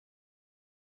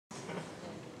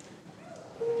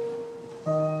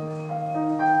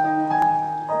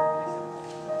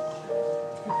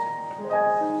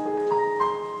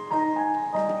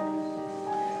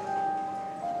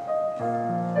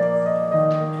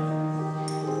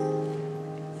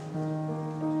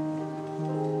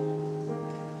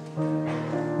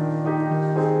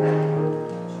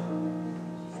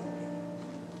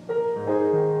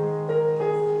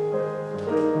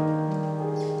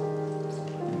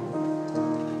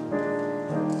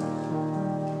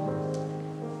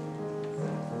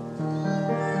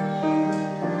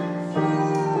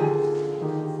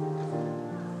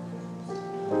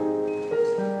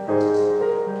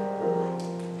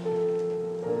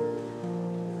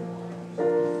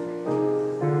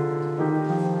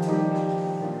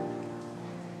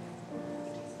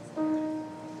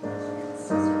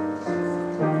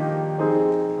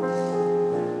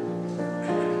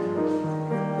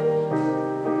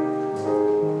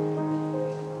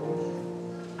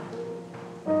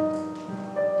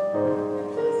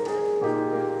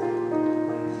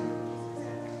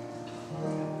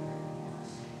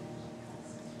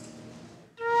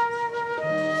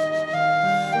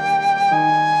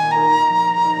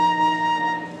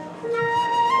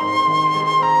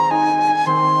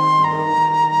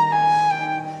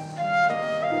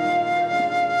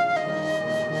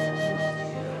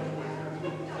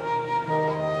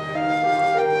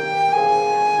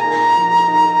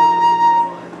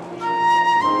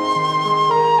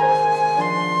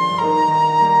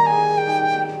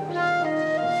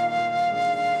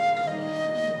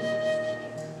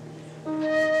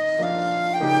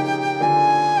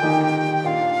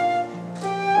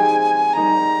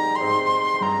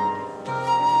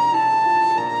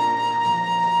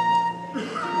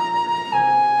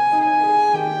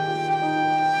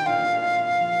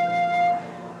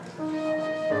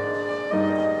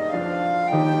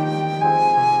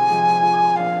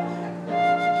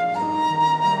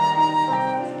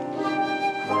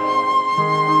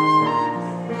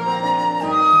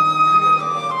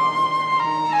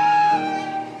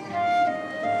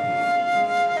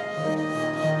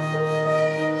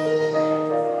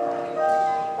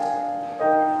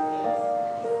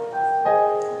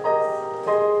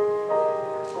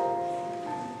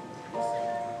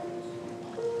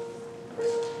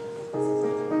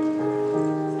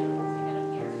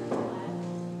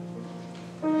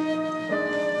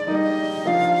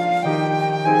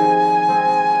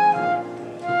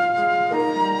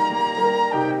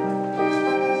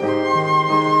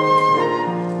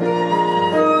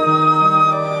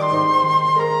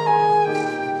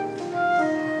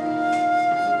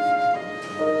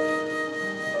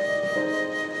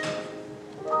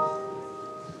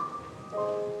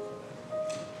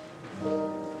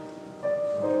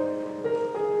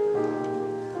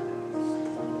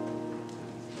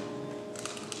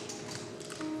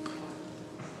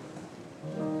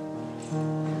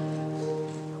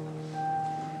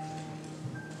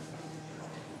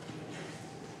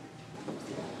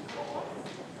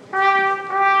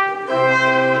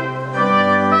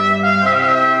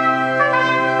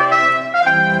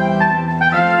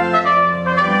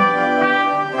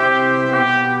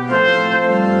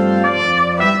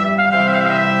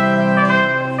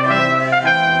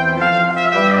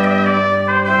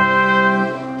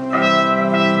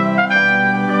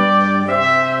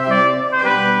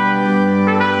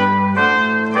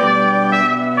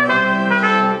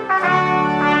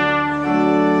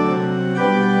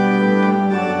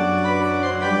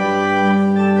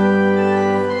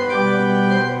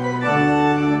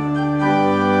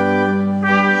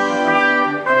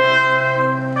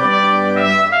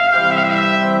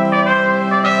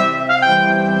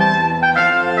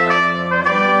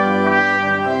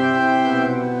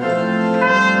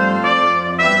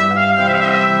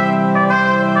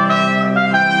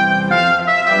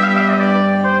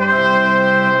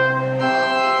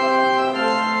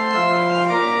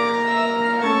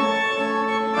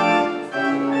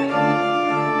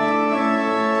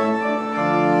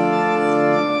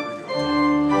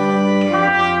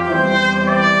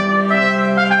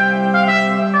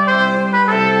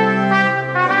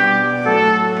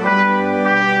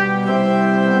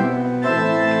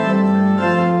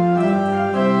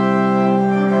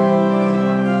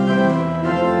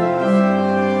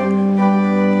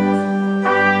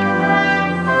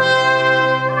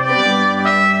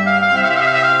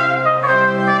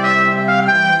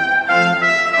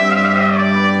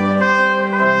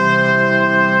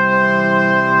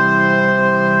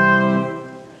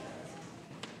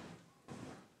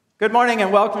Good morning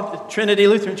and welcome to Trinity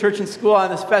Lutheran Church and School on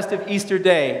this festive Easter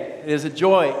day. It is a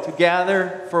joy to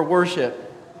gather for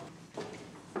worship.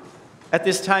 At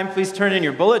this time, please turn in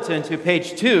your bulletin to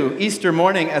page 2, Easter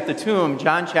morning at the tomb,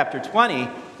 John chapter 20.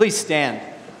 Please stand.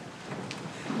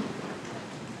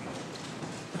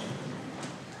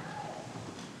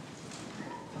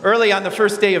 Early on the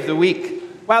first day of the week,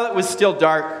 while it was still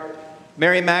dark,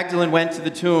 Mary Magdalene went to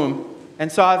the tomb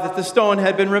and saw that the stone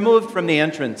had been removed from the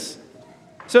entrance.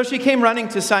 So she came running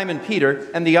to Simon Peter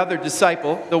and the other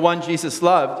disciple, the one Jesus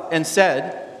loved, and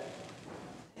said,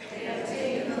 "They have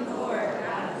taken the Lord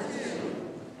out of the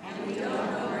tomb, and we don't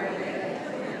know where they have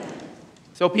put him."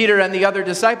 So Peter and the other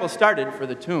disciple started for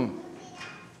the tomb.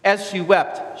 As she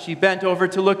wept, she bent over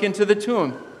to look into the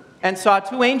tomb and saw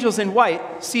two angels in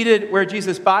white seated where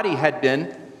Jesus' body had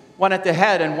been, one at the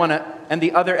head and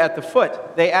the other at the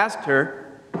foot. They asked her,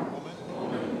 "Woman,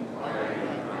 why are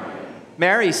you crying?"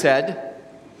 Mary said,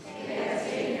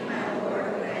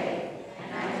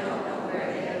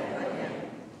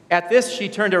 At this, she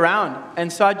turned around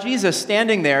and saw Jesus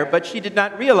standing there, but she did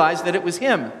not realize that it was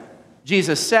him.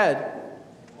 Jesus said,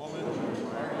 "Woman,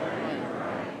 why are you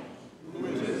crying? Who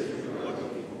is it you are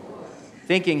looking for?"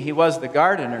 Thinking he was the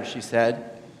gardener, she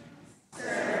said,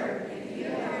 "Sir, if you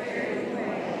have carried him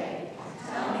away,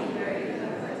 tell me where you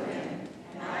have put him,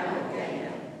 and I will get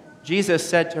him." Jesus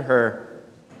said to her,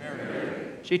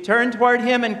 "Mary." She turned toward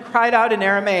him and cried out in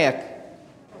Aramaic,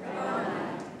 "Rabboni,"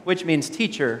 which means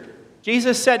teacher.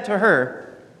 Jesus said to her,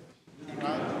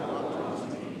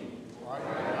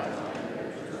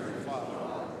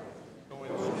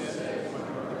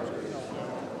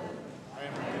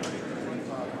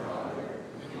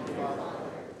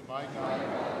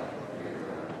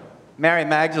 Mary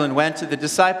Magdalene went to the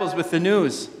disciples with the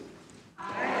news. "I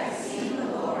have seen the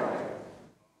Lord."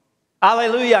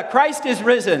 Alleluia! Christ is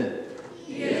risen.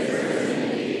 He is risen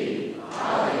indeed.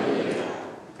 Alleluia.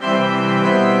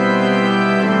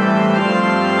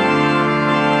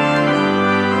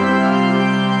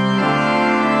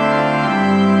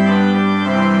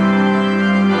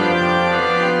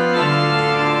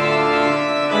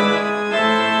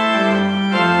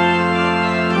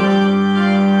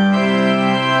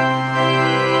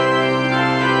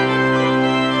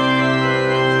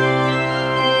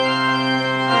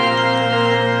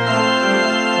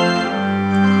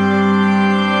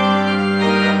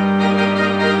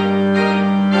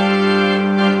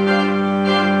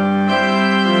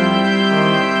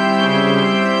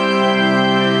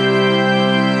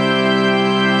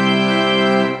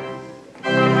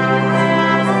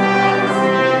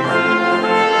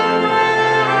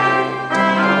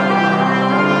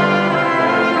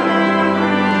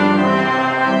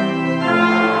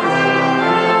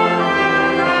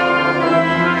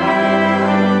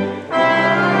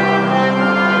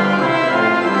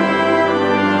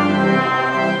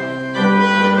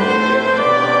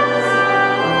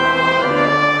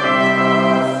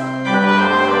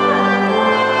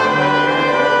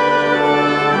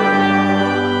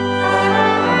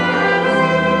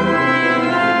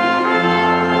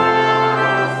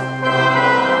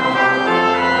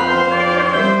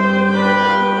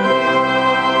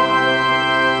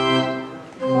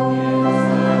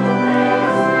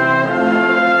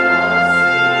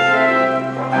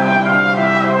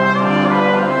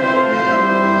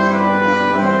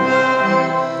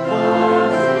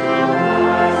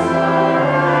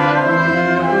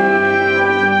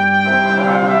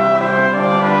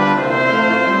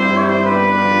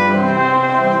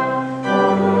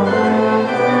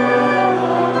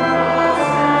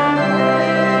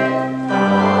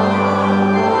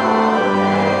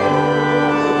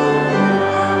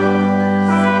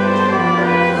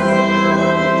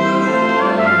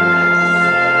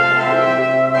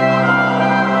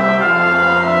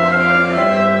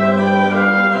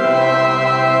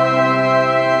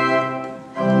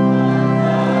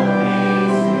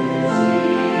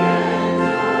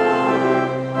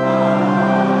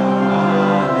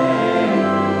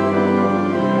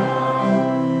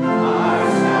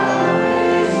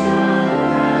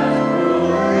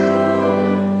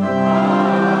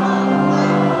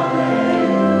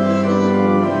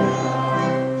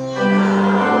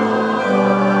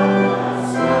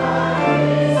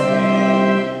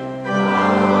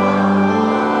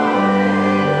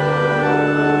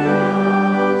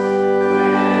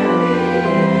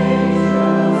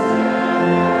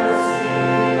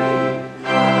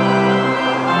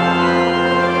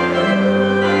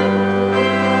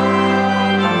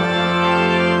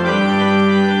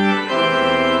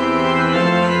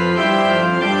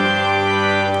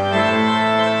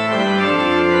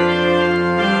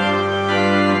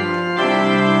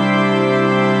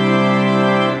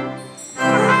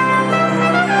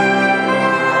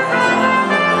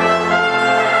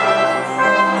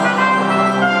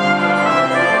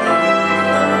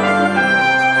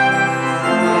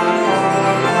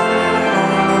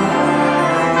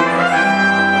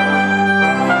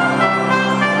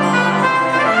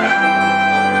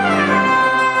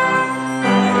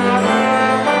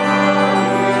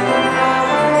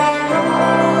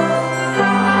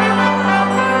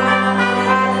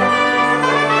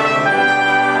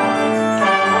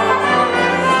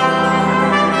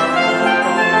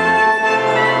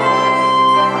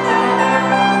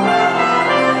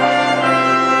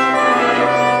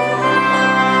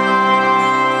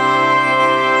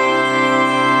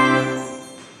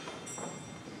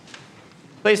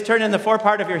 Please turn in the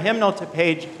forepart of your hymnal to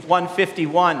page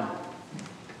 151.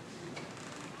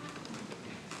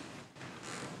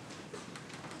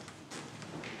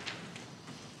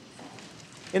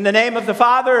 In the name of the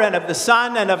Father, and of the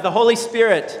Son, and of the Holy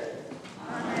Spirit.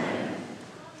 Amen.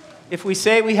 If we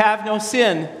say we have no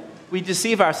sin, we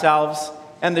deceive ourselves,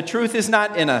 and the truth is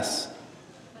not in us.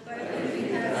 But if we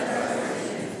confess our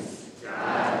sins,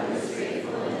 God, who is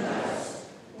faithful and just,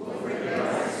 will forgive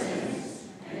our sins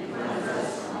and cleanse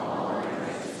us from all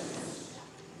unrighteousness.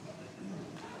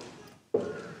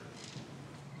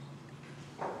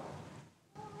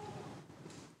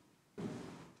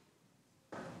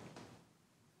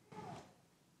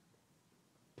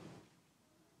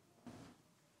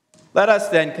 Let us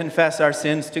then confess our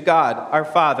sins to God, our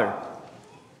Father.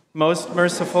 Most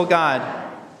merciful God,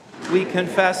 we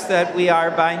confess that we are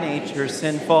by nature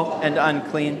sinful and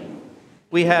unclean.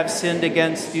 We have sinned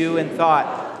against you in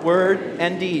thought, word,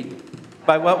 and deed,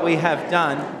 by what we have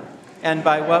done and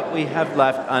by what we have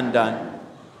left undone.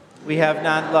 We have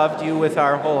not loved you with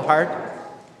our whole heart.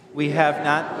 We have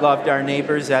not loved our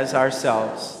neighbors as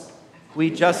ourselves.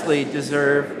 We justly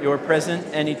deserve your present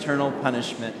and eternal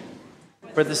punishment.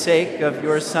 For the sake of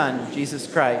your Son, Jesus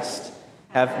Christ,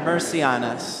 have mercy on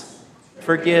us.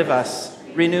 Forgive us,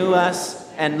 renew us,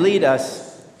 and lead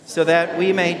us, so that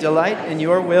we may delight in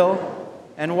your will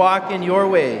and walk in your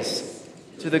ways,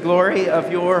 to the glory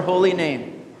of your holy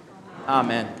name.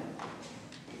 Amen.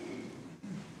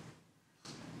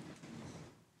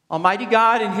 Almighty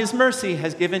God, in his mercy,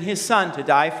 has given his Son to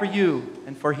die for you,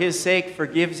 and for his sake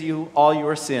forgives you all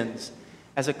your sins.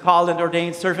 As a called and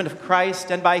ordained servant of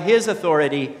Christ, and by his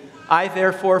authority, I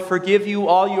therefore forgive you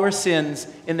all your sins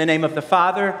in the name of the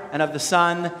Father, and of the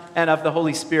Son, and of the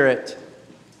Holy Spirit.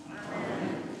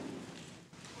 Amen.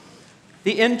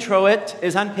 The INTROIT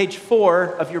is on page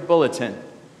 4 of your bulletin.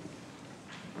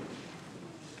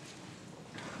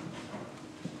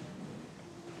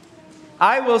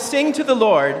 I will sing to the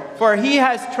Lord, for he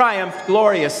has triumphed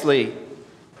gloriously.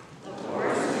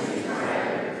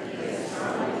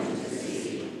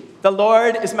 The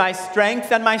Lord is my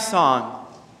strength and my song.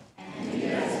 And he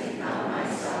has become my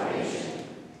salvation.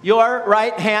 Your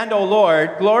right hand, O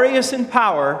Lord, glorious in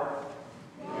power.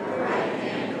 Your right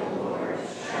hand, O Lord,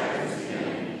 shatters the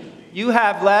enemy. You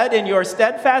have led in your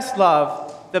steadfast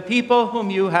love the people whom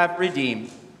you have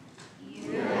redeemed.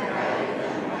 You have guided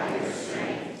them by your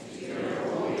strength to your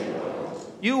holy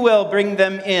hill. You will bring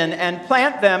them in and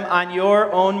plant them on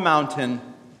your own mountain.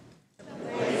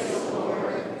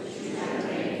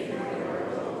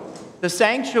 The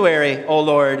sanctuary, O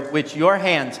Lord, which your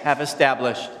hands have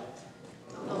established.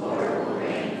 The Lord will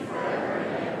reign forever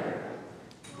and ever.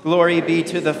 Glory be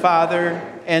to the Father,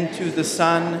 and to the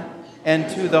Son, and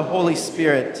to the Holy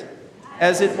Spirit,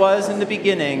 as it was in the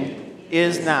beginning,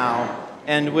 is now,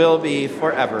 and will be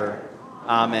forever.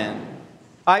 Amen.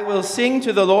 I will sing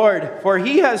to the Lord, for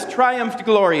he has triumphed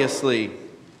gloriously.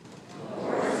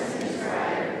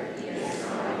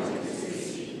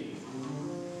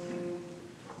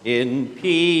 In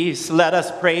peace, let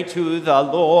us pray to the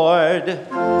Lord.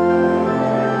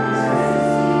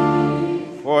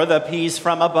 For the peace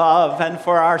from above and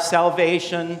for our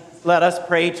salvation, let us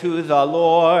pray to the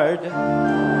Lord.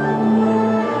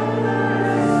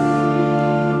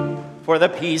 For the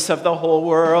peace of the whole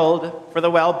world, for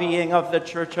the well-being of the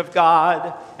Church of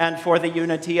God, and for the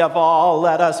unity of all,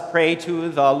 let us pray to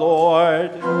the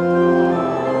Lord.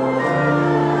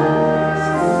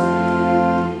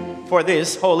 For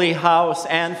this holy house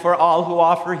and for all who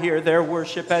offer here their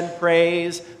worship and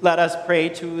praise, let us pray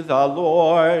to the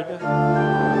Lord.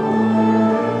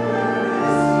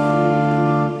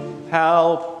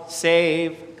 Help,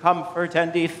 save, comfort,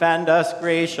 and defend us,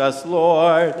 gracious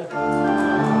Lord.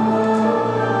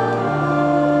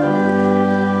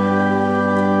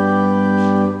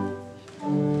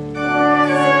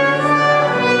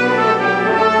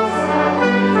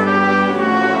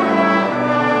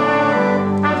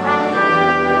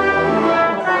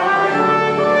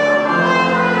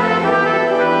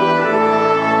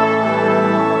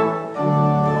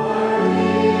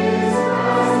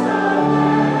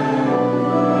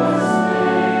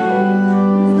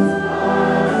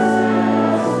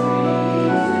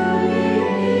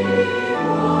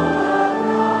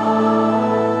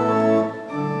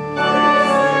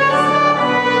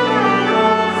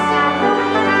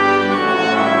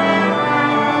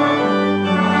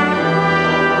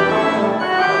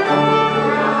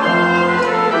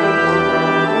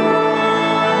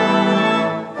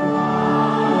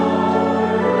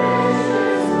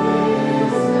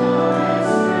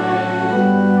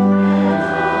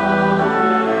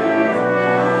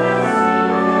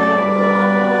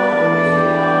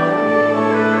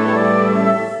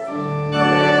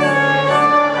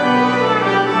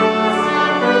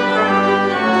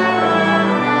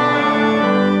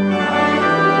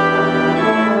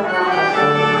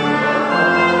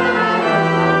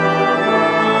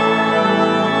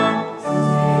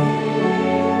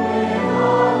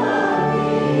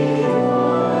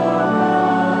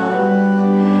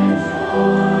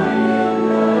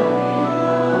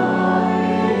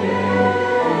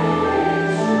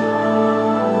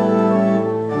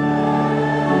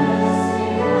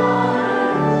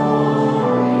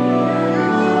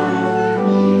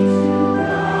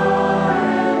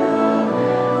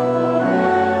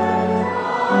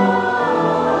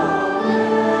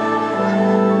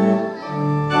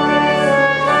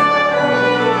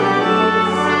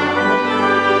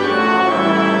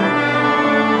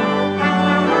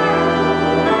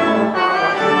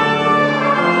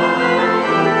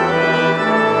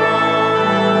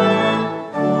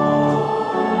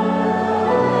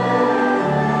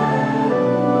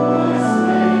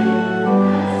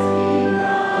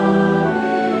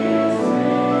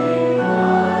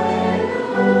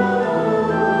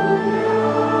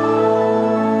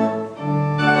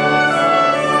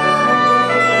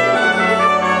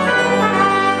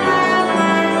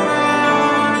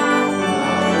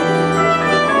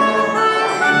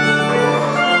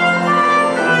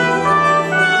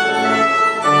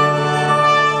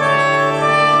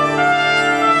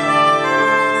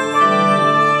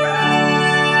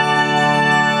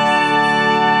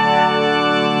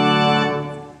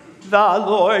 The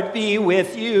Lord be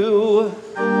with you.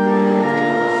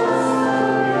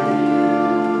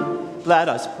 Let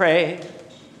us pray.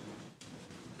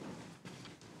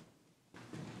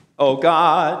 O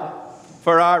God,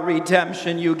 for our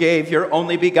redemption you gave your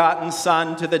only begotten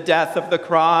Son to the death of the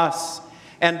cross,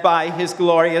 and by his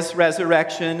glorious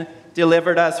resurrection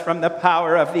delivered us from the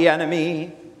power of the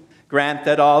enemy. Grant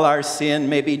that all our sin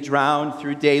may be drowned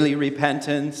through daily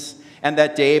repentance, and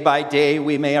that day by day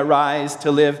we may arise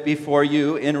to live before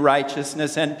you in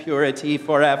righteousness and purity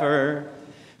forever.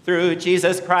 Through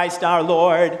Jesus Christ our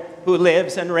Lord, who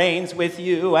lives and reigns with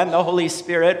you and the Holy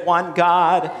Spirit, one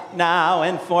God, now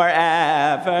and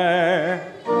forever.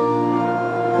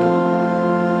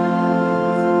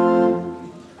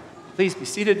 Please be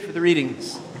seated for the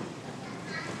readings.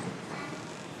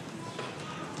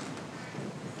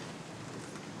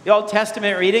 The Old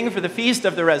Testament reading for the Feast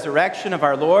of the Resurrection of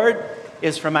our Lord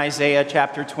is from Isaiah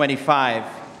chapter 25.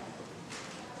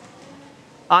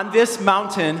 On this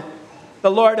mountain, the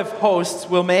Lord of hosts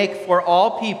will make for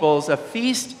all peoples a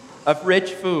feast of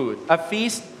rich food, a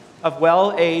feast of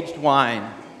well-aged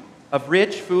wine, of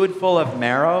rich food full of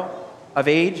marrow, of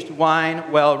aged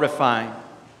wine well refined.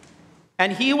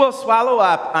 And he will swallow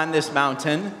up on this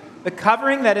mountain the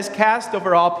covering that is cast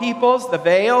over all peoples, the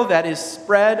veil that is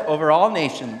spread over all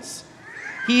nations.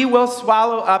 He will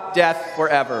swallow up death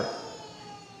forever.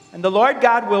 And the Lord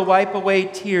God will wipe away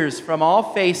tears from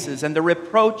all faces, and the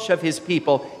reproach of his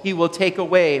people he will take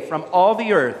away from all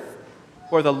the earth,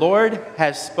 for the Lord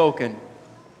has spoken.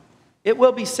 It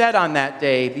will be said on that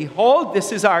day, behold,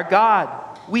 this is our God.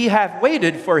 We have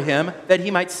waited for him that he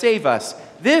might save us.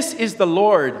 This is the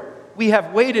Lord. We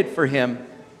have waited for him.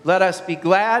 Let us be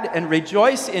glad and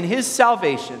rejoice in his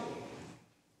salvation.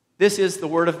 This is the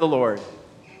word of the Lord.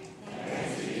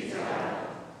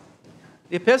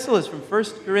 The epistle is from 1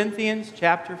 Corinthians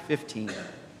chapter 15.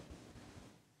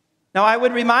 Now I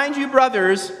would remind you,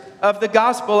 brothers, of the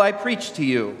gospel I preached to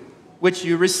you, which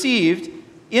you received,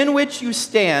 in which you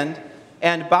stand,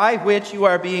 and by which you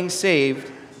are being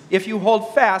saved, if you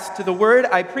hold fast to the word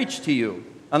I preached to you,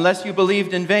 unless you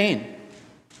believed in vain.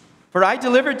 For I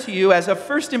delivered to you as of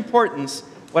first importance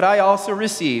what I also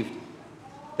received,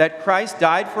 that Christ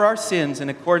died for our sins in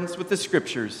accordance with the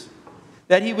Scriptures,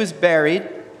 that he was buried,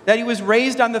 that he was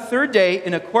raised on the third day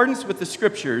in accordance with the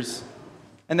Scriptures,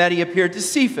 and that he appeared to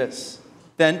Cephas,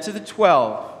 then to the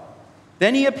 12.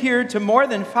 Then he appeared to more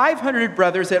than 500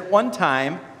 brothers at one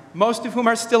time, most of whom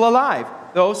are still alive,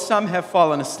 though some have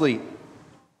fallen asleep.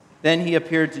 Then he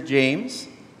appeared to James,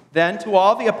 then to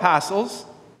all the apostles.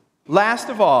 Last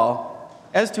of all,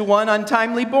 as to one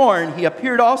untimely born, he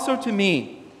appeared also to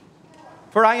me.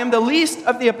 For I am the least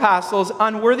of the apostles,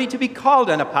 unworthy to be called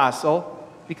an apostle,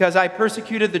 because I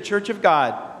persecuted the church of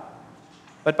God.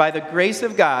 But by the grace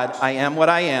of God, I am what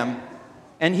I am.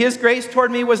 And his grace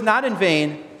toward me was not in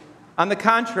vain. On the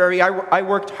contrary, I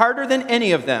worked harder than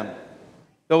any of them,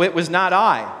 though it was not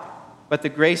I, but the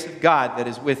grace of God that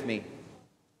is with me.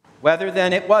 Whether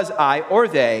then it was I or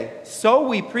they, so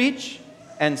we preach,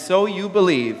 and so you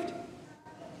believed.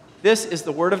 This is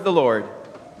the word of the Lord.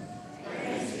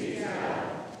 Thanks be to God.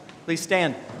 Please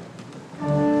stand.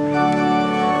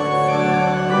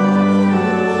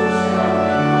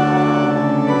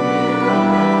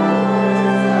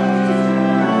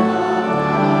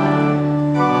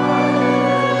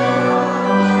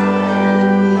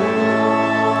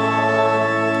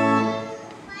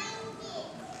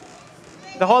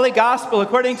 The Holy Gospel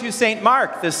according to St.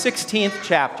 Mark, the 16th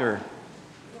chapter.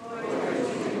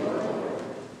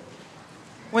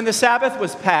 When the Sabbath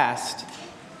was past,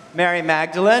 Mary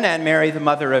Magdalene and Mary the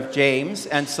mother of James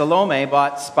and Salome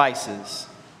bought spices,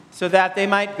 so that they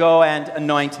might go and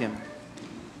anoint him.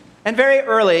 And very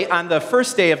early on the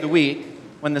first day of the week,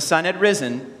 when the sun had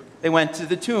risen, they went to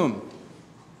the tomb.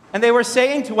 And they were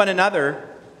saying to one another,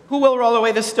 "Who will roll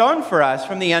away the stone for us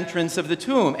from the entrance of the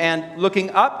tomb?" And looking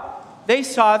up, they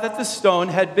saw that the stone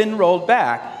had been rolled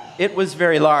back. It was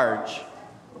very large.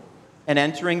 And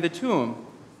entering the tomb,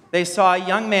 they saw a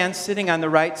young man sitting on the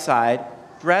right side,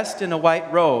 dressed in a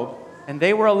white robe, and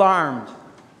they were alarmed.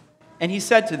 And he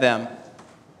said to them,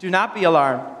 "Do not be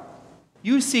alarmed.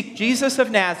 You seek Jesus of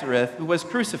Nazareth, who was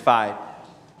crucified.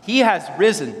 He has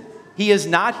risen. He is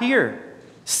not here.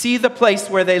 See the place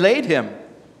where they laid him.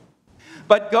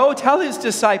 But go tell his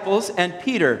disciples and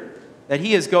Peter that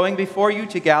he is going before you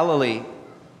to Galilee.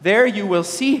 There you will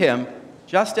see him,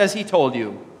 just as he told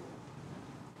you."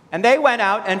 And they went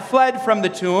out and fled from the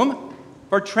tomb,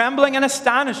 for trembling and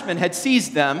astonishment had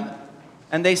seized them,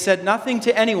 and they said nothing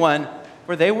to anyone,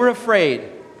 for they were afraid.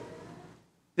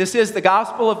 This is the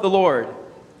gospel of the Lord.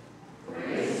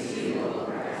 Praise to you, O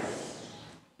Christ.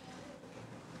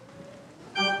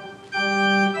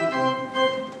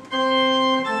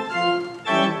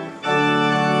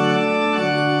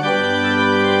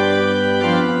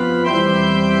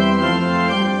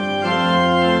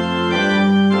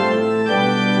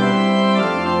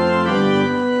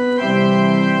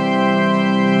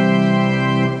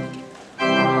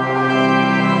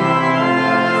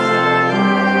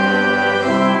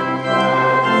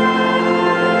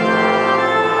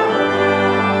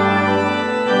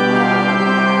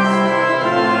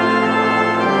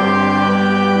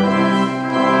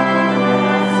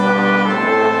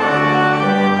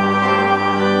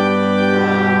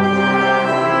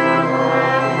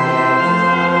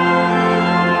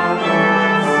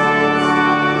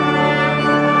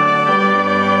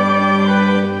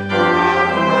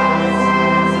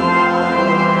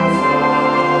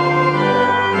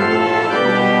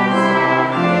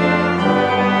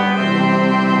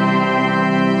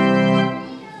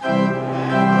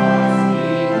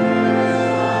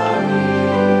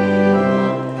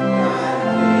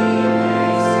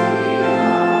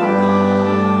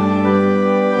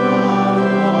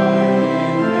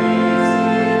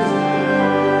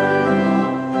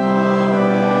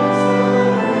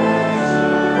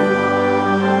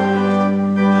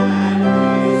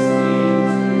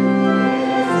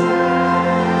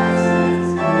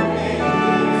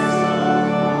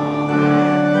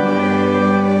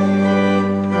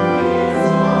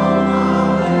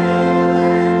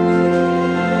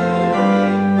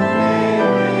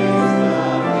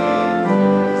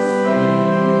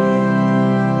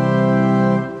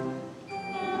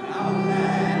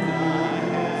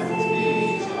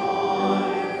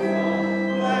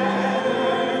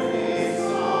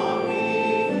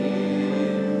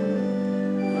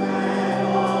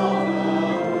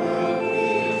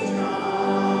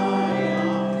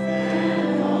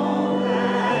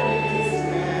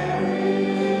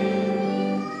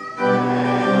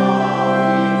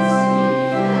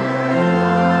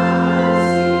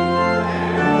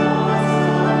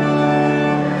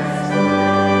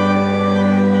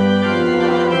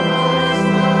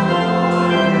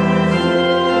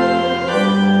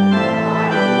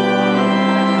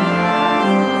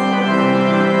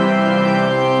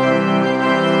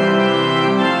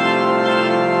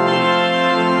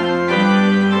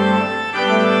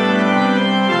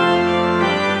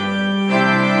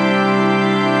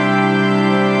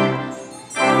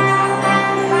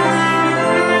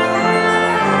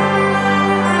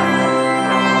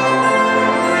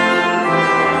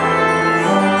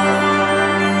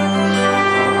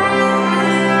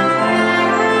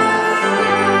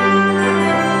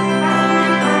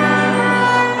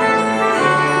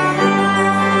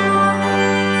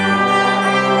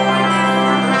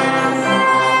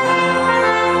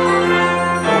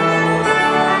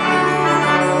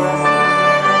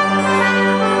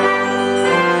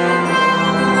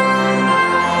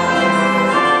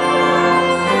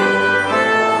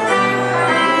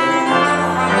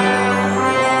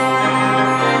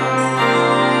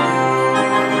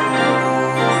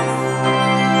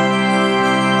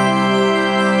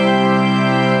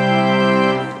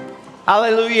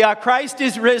 Hallelujah. Christ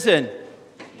is risen.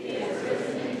 He is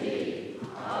risen indeed.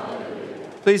 Hallelujah.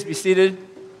 Please be seated.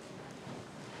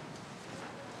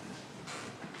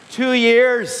 2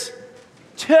 years.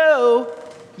 2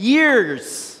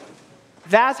 years.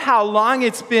 That's how long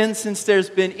it's been since there's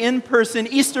been in-person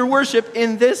Easter worship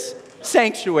in this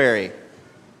sanctuary.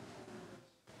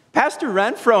 Pastor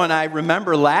Renfro and I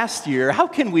remember last year. How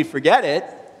can we forget it?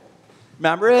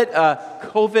 Remember it?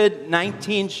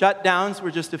 COVID-19 shutdowns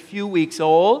were just a few weeks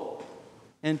old,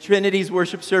 and Trinity's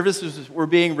worship services were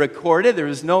being recorded. There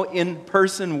was no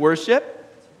in-person worship.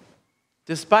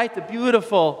 Despite the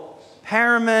beautiful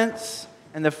paraments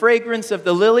and the fragrance of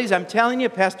the lilies, I'm telling you,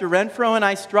 Pastor Renfro and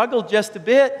I struggled just a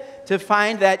bit to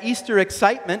find that Easter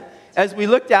excitement as we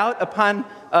looked out upon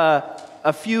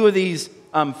a few of these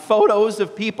photos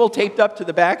of people taped up to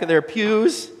the back of their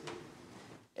pews.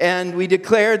 And we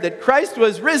declared that Christ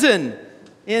was risen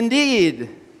indeed.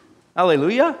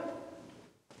 Hallelujah.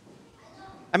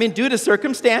 I mean, due to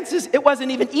circumstances, it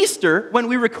wasn't even Easter when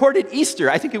we recorded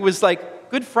Easter. I think it was like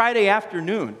Good Friday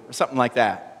afternoon or something like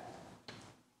that.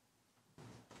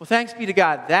 Well, thanks be to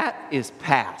God, that is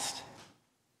past.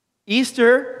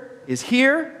 Easter is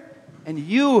here, and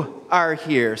you are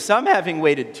here. Some having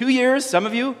waited 2 years, some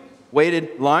of you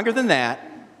waited longer than that.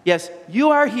 Yes, you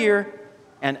are here,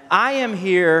 and I am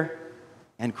here,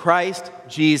 and Christ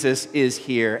Jesus is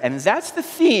here. And that's the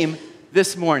theme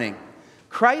this morning.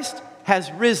 Christ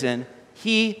has risen.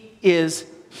 He is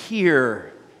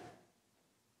here.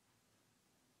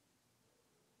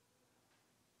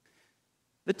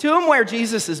 The tomb where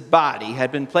Jesus' body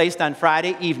had been placed on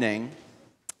Friday evening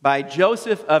by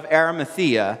Joseph of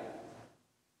Arimathea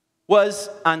was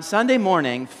on Sunday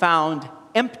morning found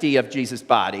empty of Jesus'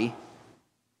 body.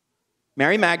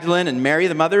 Mary Magdalene and Mary,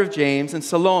 the mother of James, and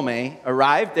Salome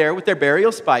arrived there with their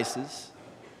burial spices.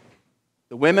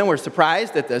 The women were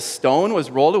surprised that the stone was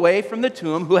rolled away from the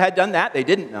tomb. Who had done that? They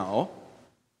didn't know.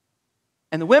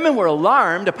 And the women were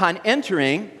alarmed upon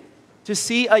entering to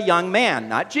see a young man,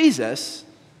 not Jesus,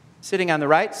 sitting on the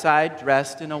right side,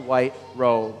 dressed in a white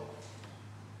robe.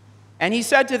 And he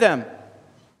said to them,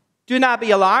 "Do not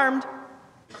be alarmed.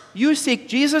 You seek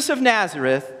Jesus of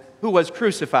Nazareth, who was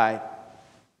crucified.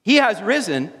 He has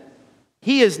risen.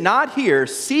 He is not here.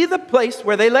 See the place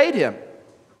where they laid him.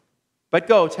 But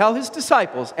go, tell his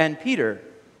disciples and Peter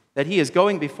that he is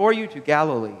going before you to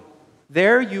Galilee.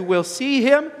 There you will see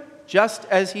him just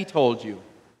as he told you."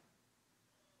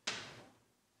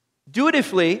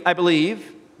 Dutifully, I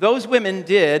believe, those women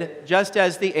did just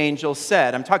as the angel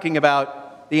said. I'm talking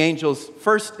about the angel's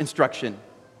first instruction.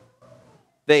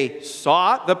 They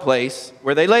saw the place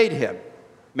where they laid him.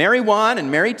 Mary 1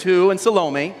 and Mary 2 and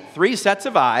Salome, 3 sets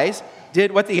of eyes,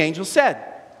 did what the angel said.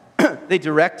 They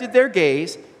directed their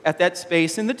gaze at that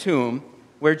space in the tomb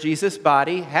where Jesus'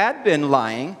 body had been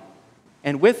lying,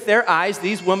 and with their eyes,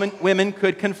 these women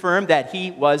could confirm that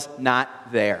he was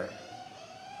not there.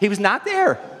 He was not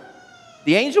there.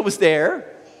 The angel was there.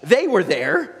 They were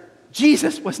there.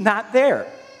 Jesus was not there.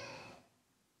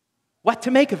 What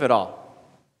to make of it all?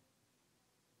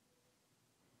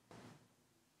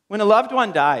 When a loved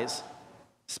one dies,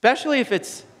 especially if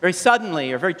it's very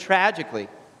suddenly or very tragically,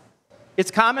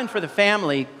 it's common for the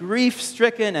family,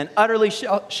 grief-stricken and utterly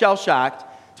shell-shocked,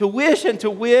 to wish and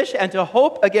to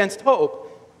hope against hope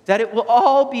that it will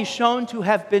all be shown to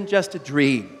have been just a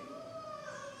dream,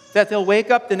 that they'll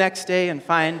wake up the next day and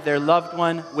find their loved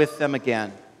one with them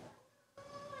again.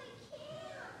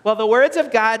 Well, the words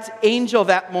of God's angel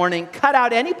that morning cut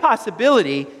out any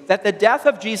possibility that the death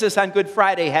of Jesus on Good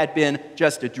Friday had been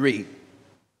just a dream.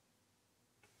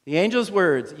 The angel's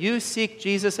words, "You seek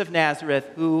Jesus of Nazareth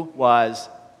who was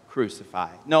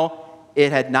crucified." No,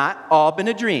 it had not all been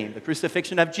a dream. The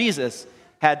crucifixion of Jesus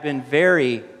had been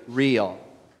very real.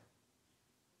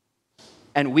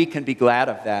 And we can be glad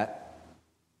of that.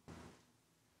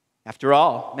 After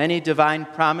all, many divine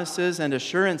promises and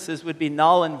assurances would be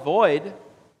null and void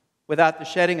without the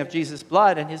shedding of Jesus'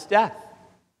 blood and his death.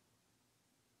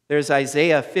 There's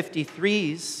Isaiah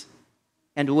 53's,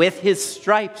 "And with his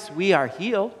stripes we are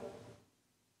healed."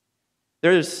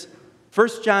 There's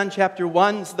 1 John chapter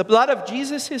 1's, "The blood of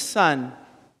Jesus, his son,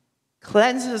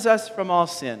 cleanses us from all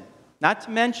sin." Not to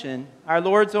mention our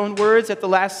Lord's own words at the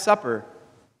Last Supper,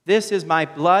 "This is my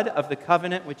blood of the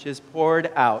covenant which is poured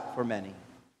out for many."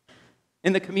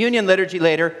 In the communion liturgy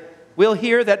later, we'll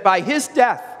hear that by his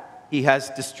death, he has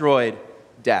destroyed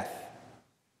death.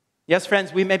 Yes,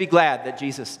 friends, we may be glad that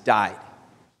Jesus died.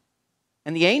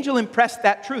 And the angel impressed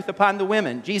that truth upon the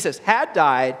women. Jesus had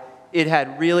died. It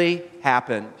had really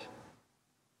happened.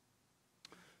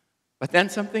 But then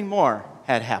something more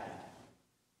had happened.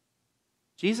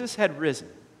 Jesus had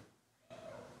risen.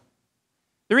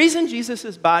 The reason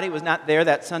Jesus' body was not there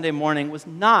that Sunday morning was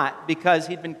not because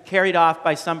he'd been carried off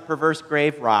by some perverse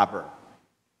grave robber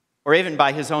or even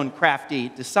by his own crafty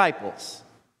disciples.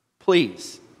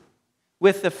 Please.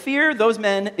 With the fear those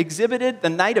men exhibited the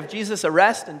night of Jesus'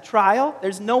 arrest and trial,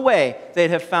 there's no way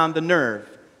they'd have found the nerve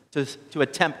to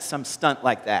attempt some stunt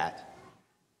like that.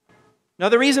 No,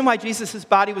 the reason why Jesus'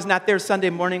 body was not there Sunday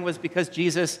morning was because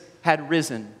Jesus had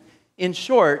risen. In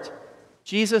short,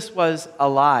 Jesus was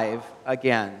alive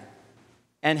again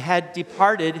and had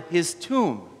departed his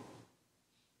tomb.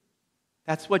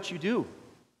 That's what you do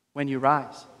when you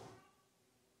rise.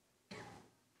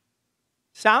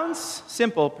 Sounds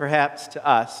simple, perhaps, to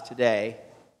us today,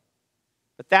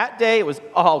 but that day it was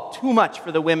all too much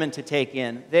for the women to take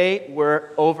in. They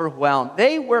were overwhelmed.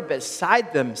 They were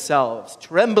beside themselves.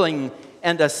 Trembling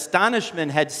and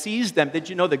astonishment had seized them. Did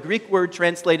you know the Greek word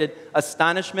translated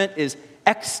astonishment is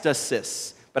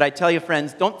ecstasis? But I tell you,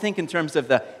 friends, don't think in terms of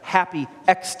the happy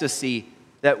ecstasy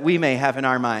that we may have in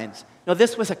our minds. No,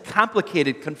 this was a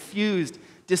complicated, confused,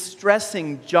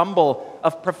 distressing jumble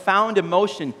of profound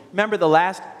emotion. Remember the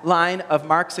last line of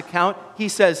Mark's account? He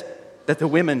says that the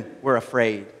women were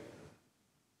afraid.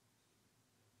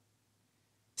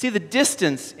 See, the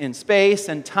distance in space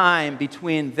and time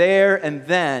between there and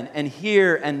then and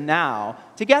here and now,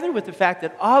 together with the fact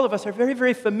that all of us are very,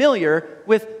 very familiar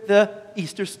with the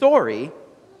Easter story,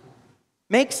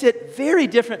 makes it very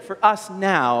different for us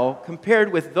now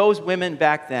compared with those women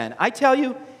back then. I tell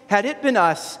you, had it been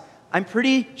us, I'm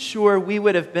pretty sure we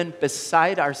would have been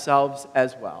beside ourselves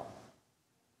as well.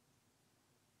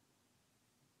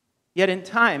 Yet in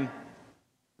time,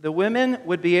 the women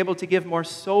would be able to give more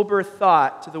sober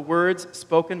thought to the words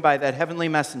spoken by that heavenly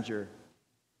messenger.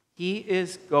 He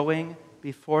is going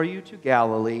before you to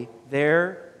Galilee.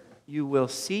 There you will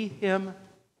see him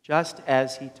just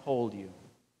as he told you.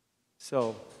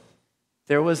 So,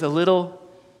 there was a little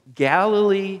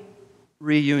Galilee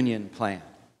reunion plan.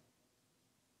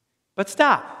 But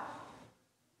stop.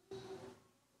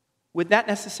 Would that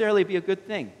necessarily be a good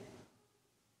thing?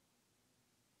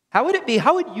 How would it be?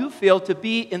 How would you feel to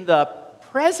be in the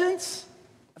presence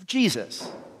of Jesus?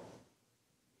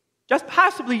 Just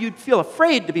possibly you'd feel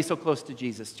afraid to be so close to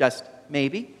Jesus, just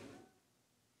maybe.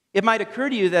 It might occur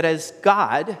to you that as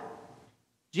God,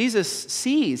 Jesus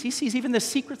sees. He sees even the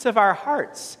secrets of our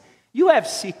hearts. You have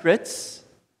secrets.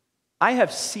 I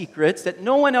have secrets that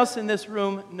no one else in this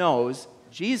room knows.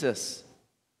 Jesus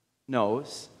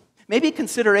knows. Maybe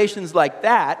considerations like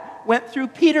that went through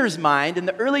Peter's mind in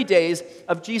the early days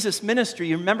of Jesus' ministry.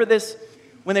 You remember this?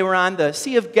 When they were on the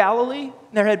Sea of Galilee,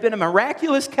 there had been a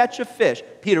miraculous catch of fish.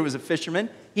 Peter was a fisherman.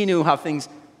 He knew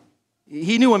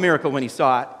a miracle when he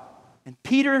saw it. And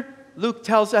Peter, Luke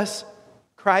tells us,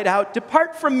 cried out,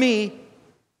 "Depart from me,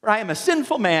 for I am a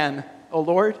sinful man, O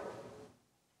Lord."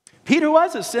 Peter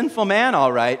was a sinful man,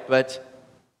 all right, but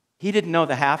he didn't know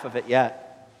the half of it yet.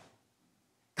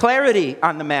 Clarity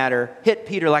on the matter hit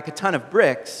Peter like a ton of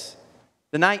bricks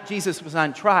the night Jesus was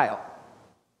on trial,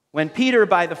 when Peter,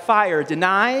 by the fire,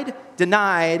 denied,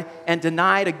 and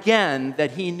denied again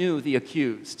that he knew the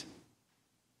accused.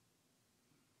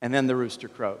 And then the rooster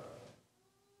crowed.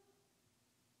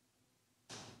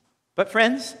 But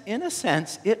friends, in a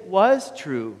sense, it was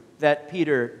true that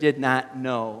Peter did not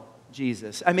know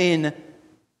Jesus. I mean,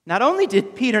 not only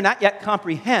did Peter not yet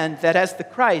comprehend that as the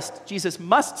Christ, Jesus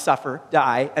must suffer,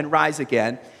 die, and rise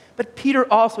again, but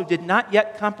Peter also did not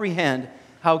yet comprehend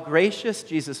how gracious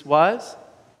Jesus was,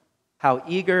 how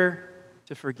eager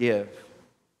to forgive.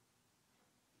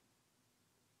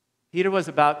 Peter was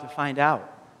about to find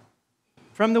out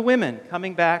from the women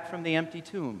coming back from the empty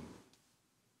tomb.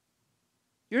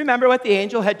 You remember what the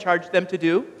angel had charged them to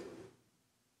do?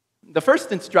 The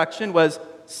first instruction was,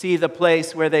 see the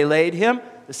place where they laid him.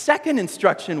 The second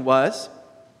instruction was,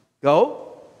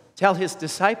 go, tell his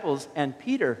disciples and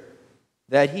Peter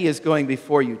that he is going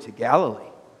before you to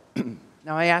Galilee.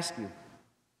 Now I ask you,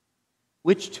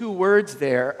 which two words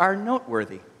there are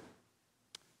noteworthy?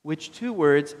 Which two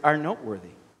words are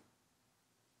noteworthy?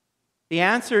 The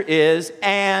answer is,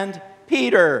 and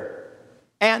Peter.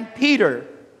 And Peter.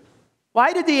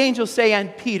 Why did the angel say,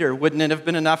 and Peter? Wouldn't it have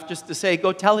been enough just to say,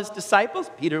 go tell his disciples?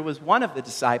 Peter was one of the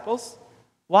disciples.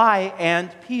 Why,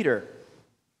 and Peter?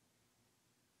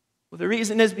 Well, the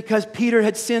reason is because Peter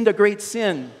had sinned a great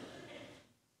sin.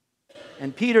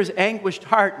 And Peter's anguished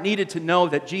heart needed to know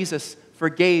that Jesus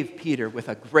forgave Peter with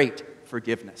a great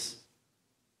forgiveness.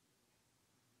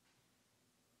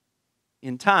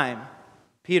 In time,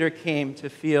 Peter came to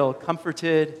feel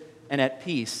comforted and at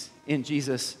peace in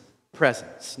Jesus'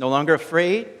 presence. No longer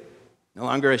afraid, no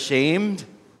longer ashamed,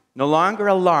 no longer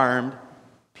alarmed,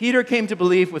 Peter came to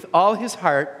believe with all his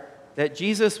heart that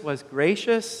Jesus was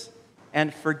gracious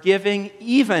and forgiving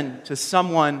even to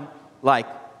someone like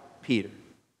Peter.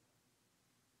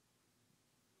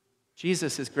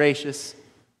 Jesus is gracious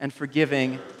and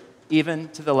forgiving even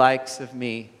to the likes of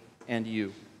me and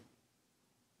you.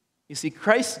 You see,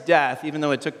 Christ's death, even though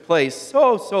it took place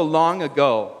so long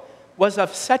ago, was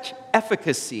of such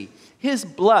efficacy, his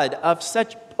blood of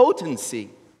such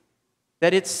potency,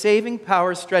 that its saving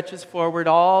power stretches forward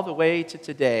all the way to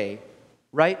today,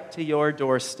 right to your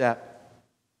doorstep.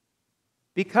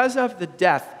 Because of the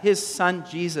death his son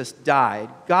Jesus died,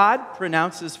 God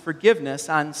pronounces forgiveness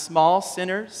on small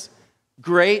sinners,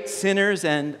 great sinners,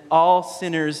 and all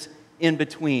sinners in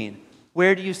between.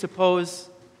 Where do you suppose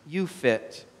you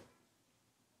fit?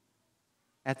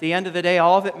 At the end of the day,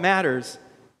 all that matters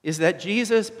is that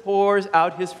Jesus pours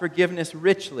out his forgiveness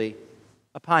richly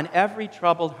upon every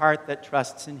troubled heart that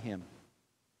trusts in him.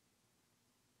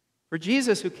 For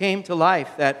Jesus, who came to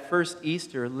life that first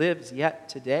Easter, lives yet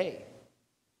today.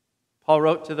 Paul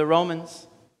wrote to the Romans,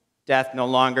 death no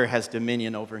longer has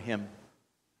dominion over him.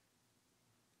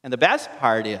 And the best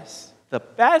part is,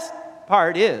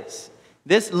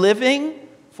 this living,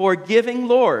 forgiving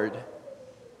Lord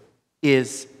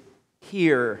is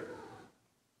here.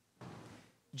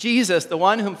 Jesus, the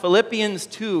one whom Philippians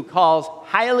 2 calls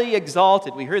highly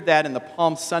exalted. We heard that in the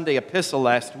Palm Sunday epistle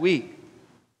last week.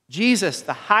 Jesus,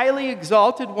 the highly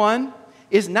exalted one,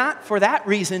 is not for that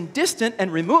reason distant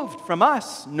and removed from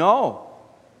us. No.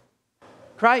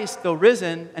 Christ, though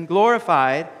risen and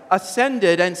glorified,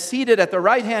 ascended and seated at the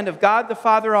right hand of God the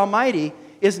Father Almighty,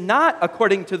 is not,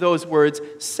 according to those words,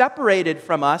 separated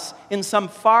from us in some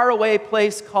faraway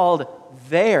place called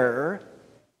there.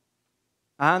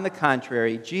 On the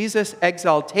contrary, Jesus'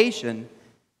 exaltation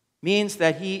means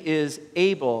that he is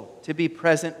able to be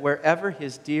present wherever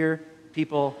his dear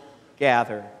people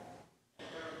gather.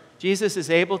 Jesus is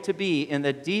able to be, in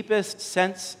the deepest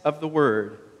sense of the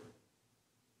word,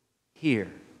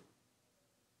 here.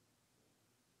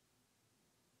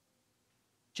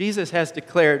 Jesus has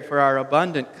declared for our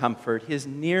abundant comfort his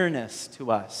nearness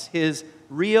to us, his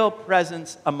real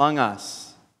presence among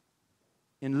us.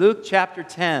 In Luke chapter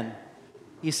 10,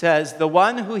 he says, "The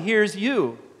one who hears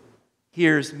you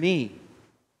hears me."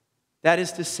 That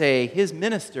is to say, his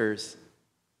ministers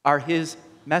are his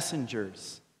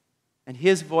messengers, and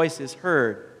his voice is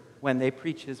heard when they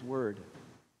preach his word.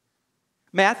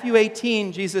 Matthew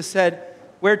 18, Jesus said,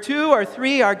 "Where 2 or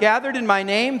 3 are gathered in my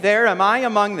name, there am I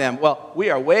among them." Well,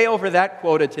 we are way over that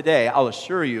quota today, I'll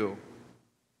assure you.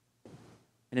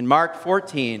 And in Mark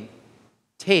 14,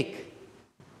 "Take,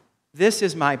 this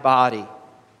is my body."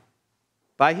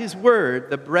 By his word,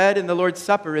 the bread in the Lord's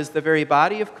Supper is the very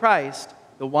body of Christ,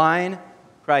 the wine,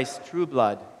 Christ's true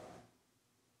blood.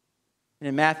 And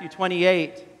in Matthew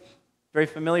 28, very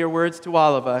familiar words to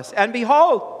all of us, "And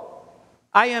behold,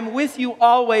 I am with you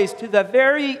always to the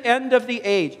very end of the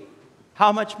age."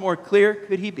 How much more clear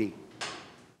could he be?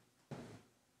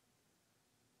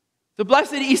 So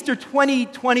blessed Easter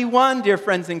 2021, dear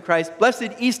friends in Christ. Blessed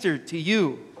Easter to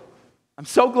you. I'm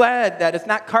so glad that it's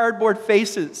not cardboard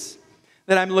faces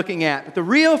that I'm looking at, but the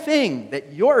real thing,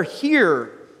 that you're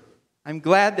here. I'm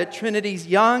glad that Trinity's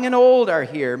young and old are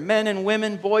here, men and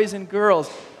women, boys and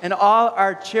girls, and all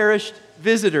our cherished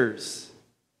visitors.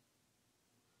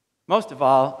 Most of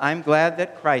all, I'm glad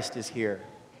that Christ is here,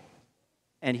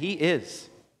 and he is.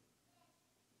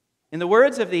 In the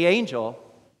words of the angel,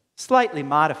 slightly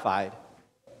modified,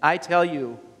 I tell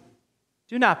you,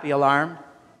 do not be alarmed.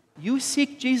 You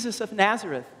seek Jesus of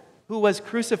Nazareth, who was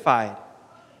crucified.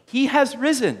 He has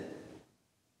risen.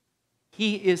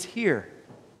 He is here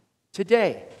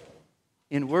today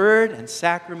in word and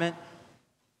sacrament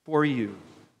for you.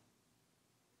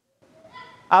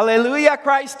 Alleluia,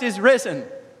 Christ is risen.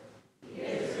 He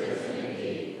is risen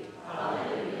indeed.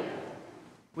 Alleluia.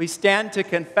 We stand to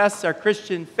confess our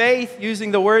Christian faith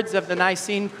using the words of the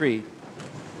Nicene Creed.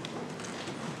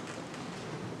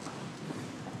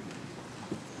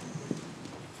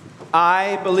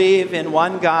 I believe in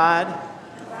one God,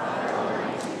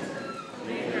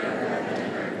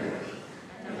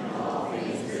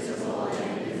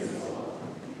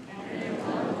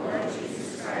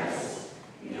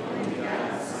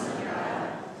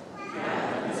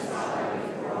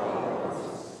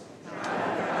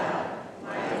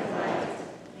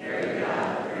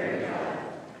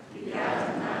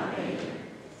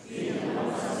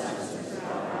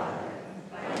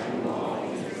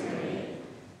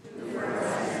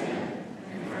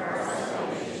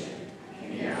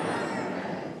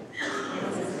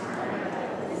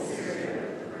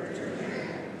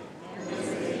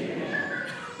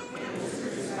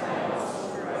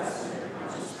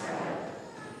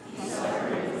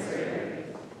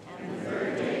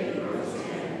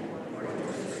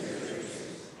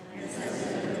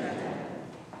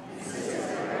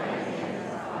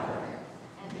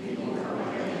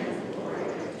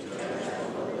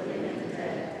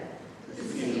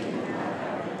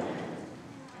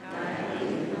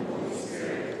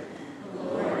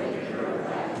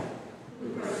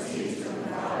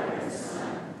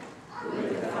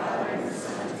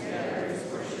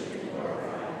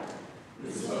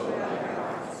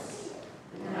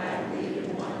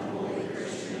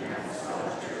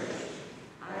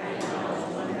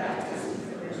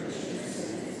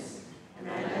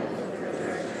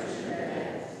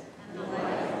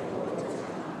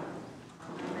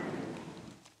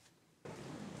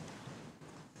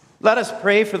 Let us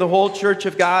pray for the whole Church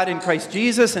of God in Christ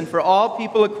Jesus and for all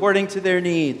people according to their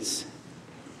needs.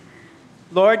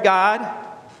 Lord God,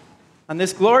 on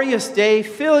this glorious day,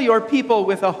 fill your people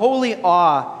with a holy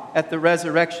awe at the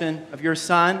resurrection of your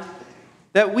Son,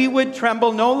 that we would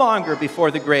tremble no longer before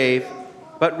the grave,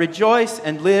 but rejoice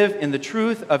and live in the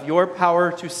truth of your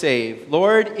power to save.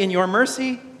 Lord, in your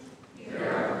mercy,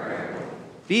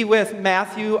 be with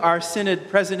Matthew, our synod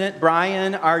president,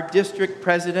 Brian, our district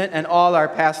president, and all our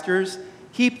pastors.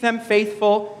 Keep them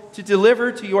faithful to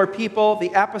deliver to your people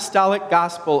the apostolic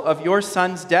gospel of your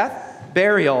Son's death,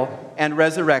 burial, and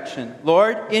resurrection.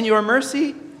 Lord, in your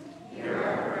mercy,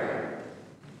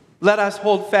 let us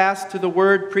hold fast to the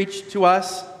word preached to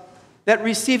us, that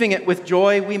receiving it with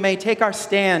joy, we may take our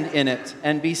stand in it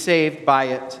and be saved by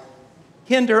it.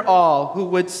 Hinder all who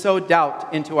would sow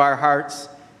doubt into our hearts,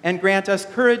 and grant us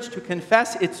courage to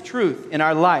confess its truth in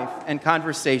our life and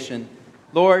conversation.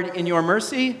 Lord, in your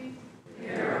mercy,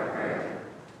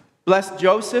 bless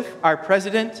Joseph, our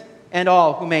president, and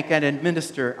all who make and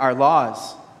administer our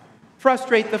laws.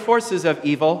 Frustrate the forces of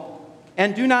evil,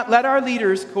 and do not let our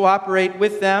leaders cooperate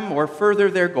with them or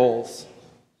further their goals.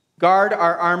 Guard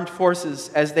our armed forces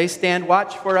as they stand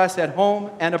watch for us at home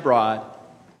and abroad.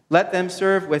 Let them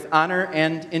serve with honor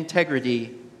and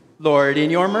integrity. Lord,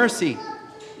 in your mercy,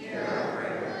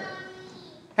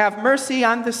 have mercy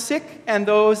on the sick and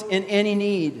those in any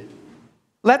need.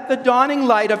 Let the dawning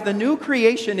light of the new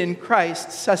creation in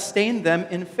Christ sustain them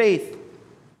in faith.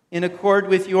 In accord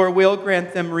with your will,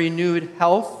 grant them renewed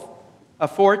health, a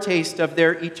foretaste of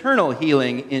their eternal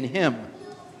healing in him.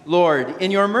 Lord,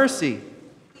 in your mercy,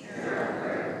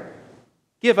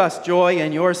 give us joy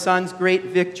in your Son's great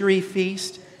victory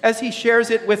feast as he shares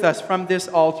it with us from this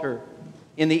altar,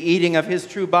 in the eating of his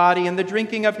true body and the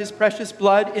drinking of his precious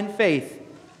blood in faith.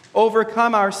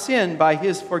 Overcome our sin by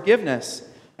his forgiveness,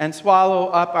 and swallow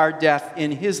up our death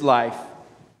in his life,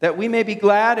 that we may be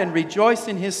glad and rejoice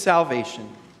in his salvation.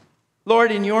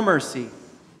 Lord, in your mercy,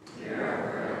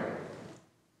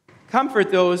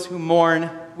 comfort those who mourn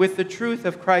with the truth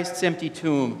of Christ's empty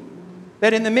tomb,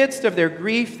 that in the midst of their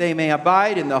grief they may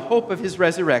abide in the hope of his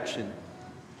resurrection.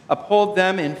 Uphold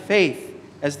them in faith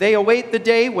as they await the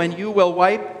day when you will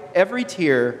wipe every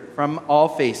tear from all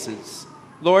faces.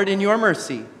 Lord, in your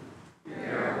mercy,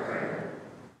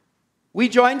 we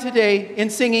join today in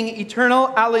singing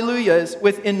eternal alleluias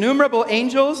with innumerable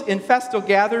angels in festal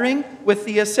gathering, with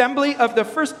the assembly of the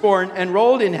firstborn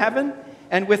enrolled in heaven,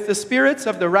 and with the spirits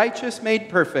of the righteous made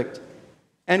perfect.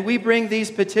 And we bring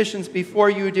these petitions before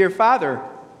you, dear Father,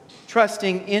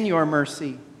 trusting in your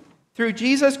mercy. Through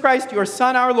Jesus Christ, your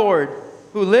Son, our Lord,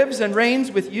 who lives and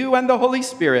reigns with you and the Holy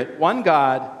Spirit, one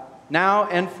God, now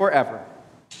and forever.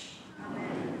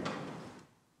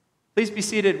 Please be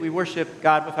seated. We worship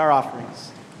God with our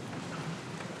offerings.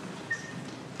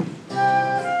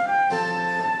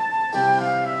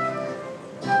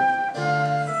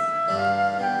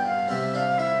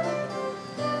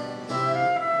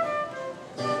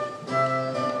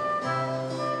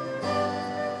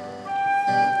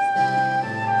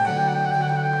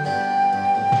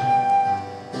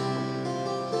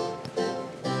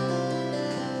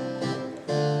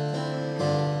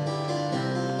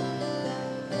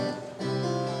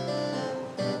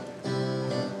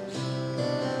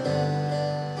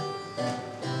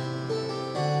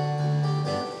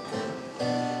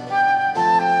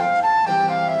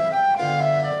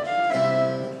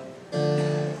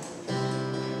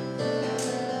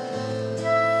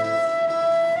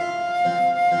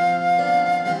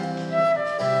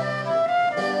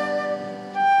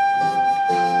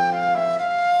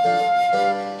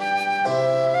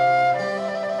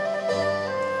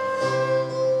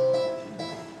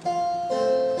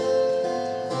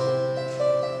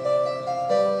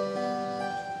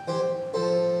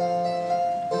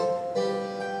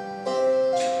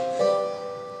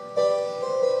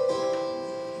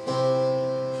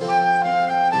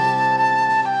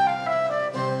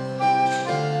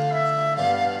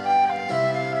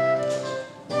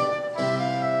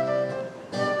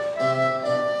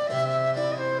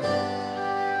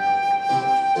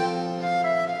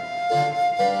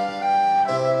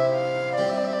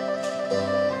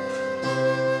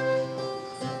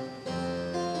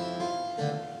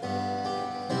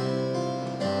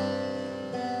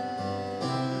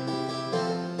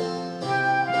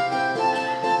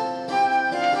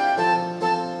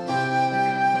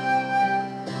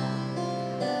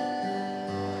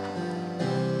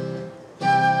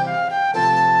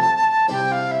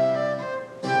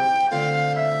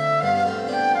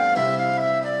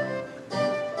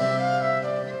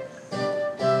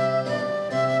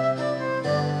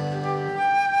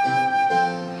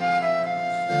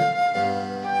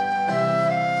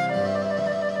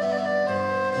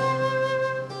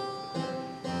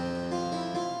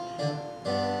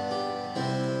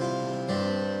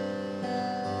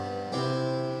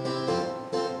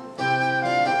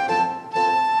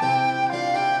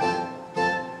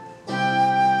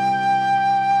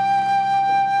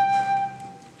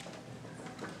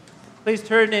 Please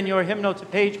turn in your hymnal to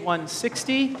page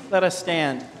 160. Let us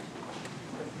stand.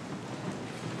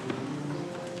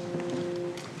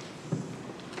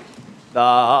 The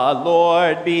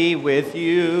Lord be with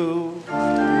you.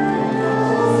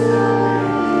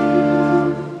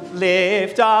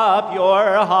 Lift up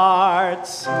your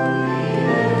hearts.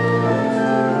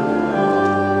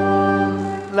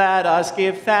 Let us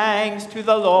give thanks to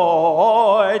the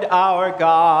Lord our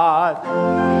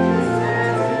God.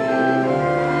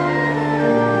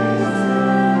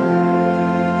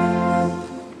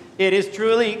 It is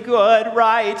truly good,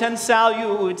 right, and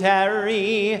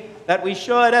salutary that we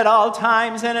should at all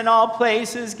times and in all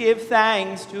places give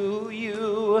thanks to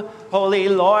you, Holy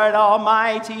Lord,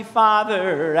 Almighty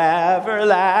Father,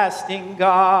 everlasting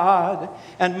God.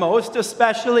 And most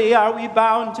especially are we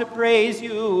bound to praise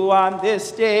you on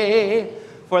this day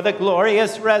for the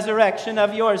glorious resurrection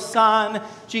of your Son,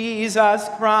 Jesus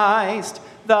Christ,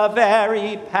 the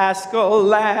very Paschal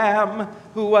Lamb,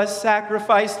 who was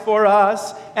sacrificed for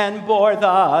us and bore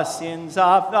the sins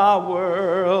of the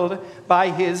world. By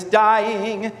his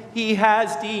dying, he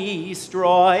has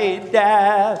destroyed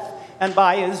death, and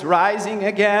by his rising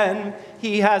again,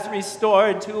 he has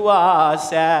restored to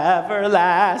us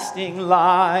everlasting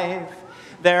life.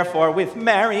 Therefore, with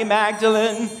Mary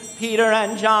Magdalene, Peter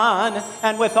and John,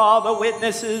 and with all the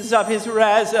witnesses of his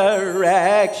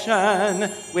resurrection,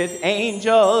 with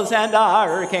angels and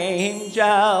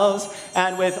archangels,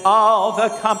 and with all the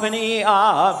company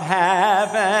of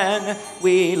heaven,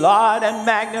 we laud and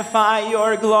magnify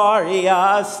your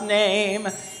glorious name,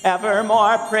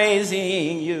 evermore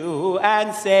praising you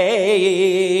and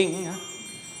saying,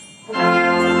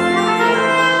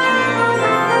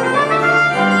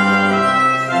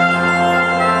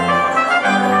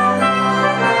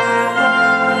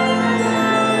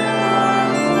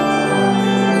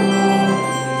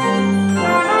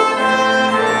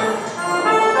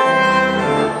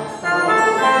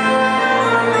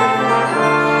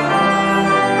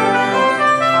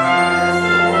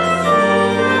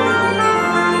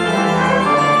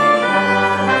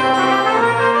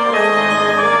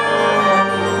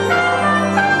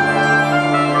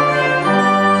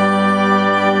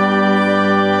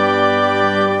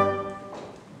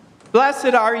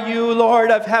 Blessed are you,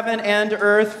 Lord of heaven and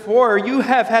earth, for you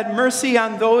have had mercy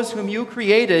on those whom you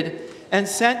created and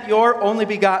sent your only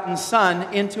begotten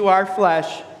Son into our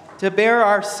flesh to bear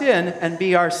our sin and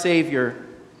be our Savior.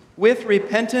 With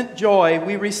repentant joy,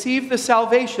 we receive the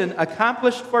salvation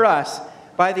accomplished for us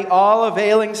by the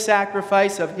all-availing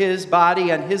sacrifice of his body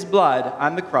and his blood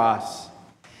on the cross.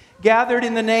 Gathered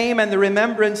in the name and the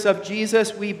remembrance of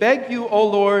Jesus, we beg you, O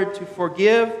Lord, to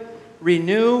forgive,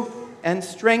 renew, and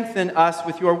strengthen us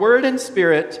with your word and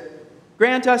spirit.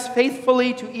 Grant us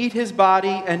faithfully to eat his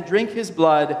body and drink his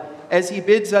blood, as he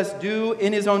bids us do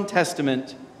in his own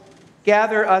testament.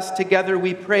 Gather us together,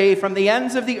 we pray, from the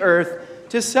ends of the earth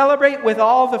to celebrate with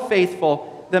all the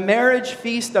faithful the marriage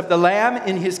feast of the Lamb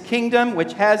in his kingdom,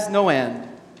 which has no end.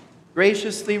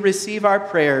 Graciously receive our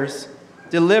prayers.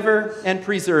 Deliver and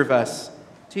preserve us.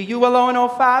 To you alone, O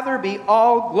Father, be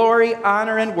all glory,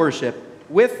 honor, and worship,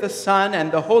 with the Son and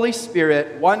the Holy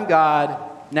Spirit, one God,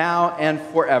 now and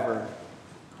forever.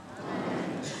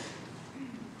 Amen.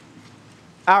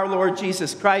 Our Lord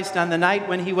Jesus Christ, on the night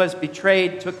when he was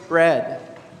betrayed, took bread,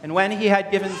 and when he had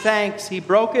given thanks, he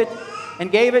broke it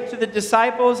and gave it to the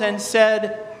disciples and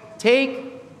said,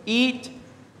 "Take, eat,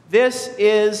 this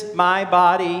is my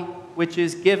body, which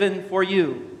is given for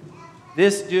you.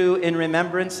 This do in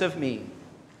remembrance of me."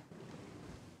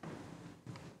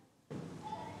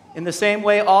 In the same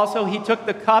way also he took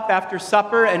the cup after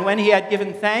supper, and when he had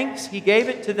given thanks, he gave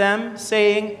it to them,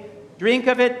 saying, "Drink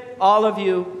of it, all of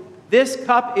you. This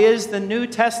cup is the New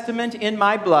Testament in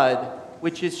my blood,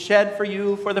 which is shed for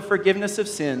you for the forgiveness of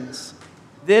sins.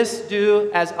 This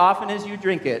do as often as you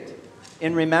drink it,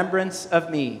 in remembrance of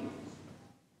me."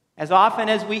 As often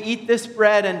as we eat this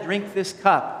bread and drink this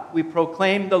cup, we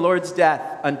proclaim the Lord's death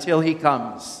until he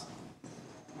comes.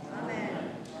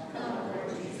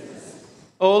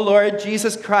 O Lord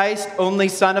Jesus Christ, only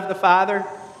Son of the Father,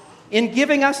 in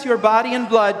giving us your body and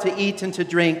blood to eat and to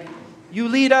drink, you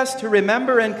lead us to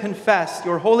remember and confess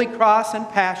your holy cross and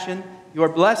passion, your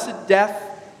blessed death,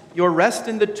 your rest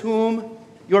in the tomb,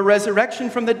 your resurrection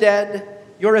from the dead,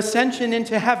 your ascension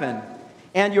into heaven,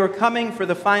 and your coming for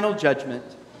the final judgment.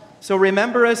 So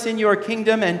remember us in your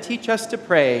kingdom and teach us to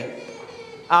pray.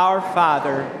 Our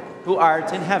Father, who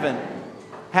art in heaven,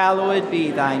 hallowed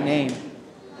be thy name.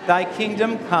 Thy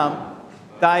kingdom come,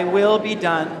 thy will be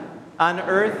done, on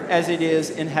earth as it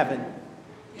is in heaven.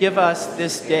 Give us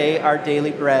this day our daily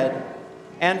bread,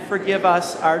 and forgive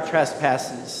us our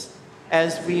trespasses,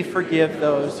 as we forgive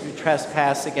those who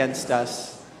trespass against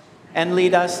us. And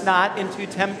lead us not into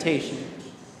temptation,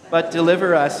 but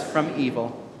deliver us from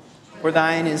evil. For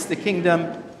thine is the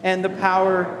kingdom, and the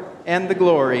power, and the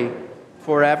glory,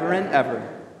 forever and ever.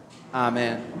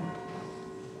 Amen.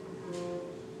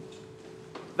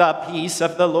 The peace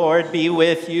of the Lord be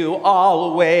with you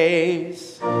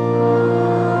always.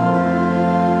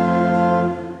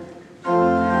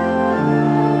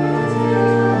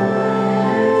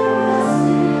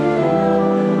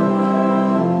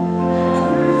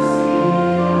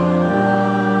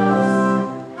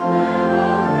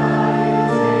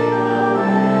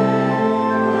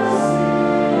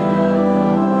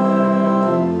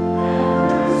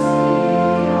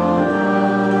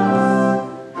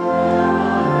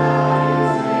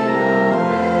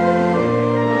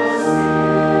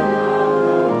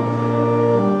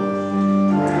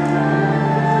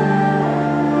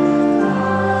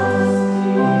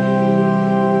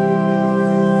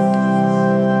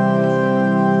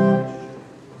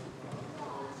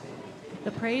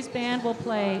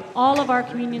 All of our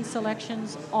communion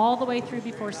selections all the way through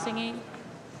before singing.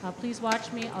 Please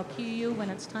watch me. I'll cue you when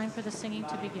it's time for the singing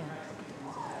to begin.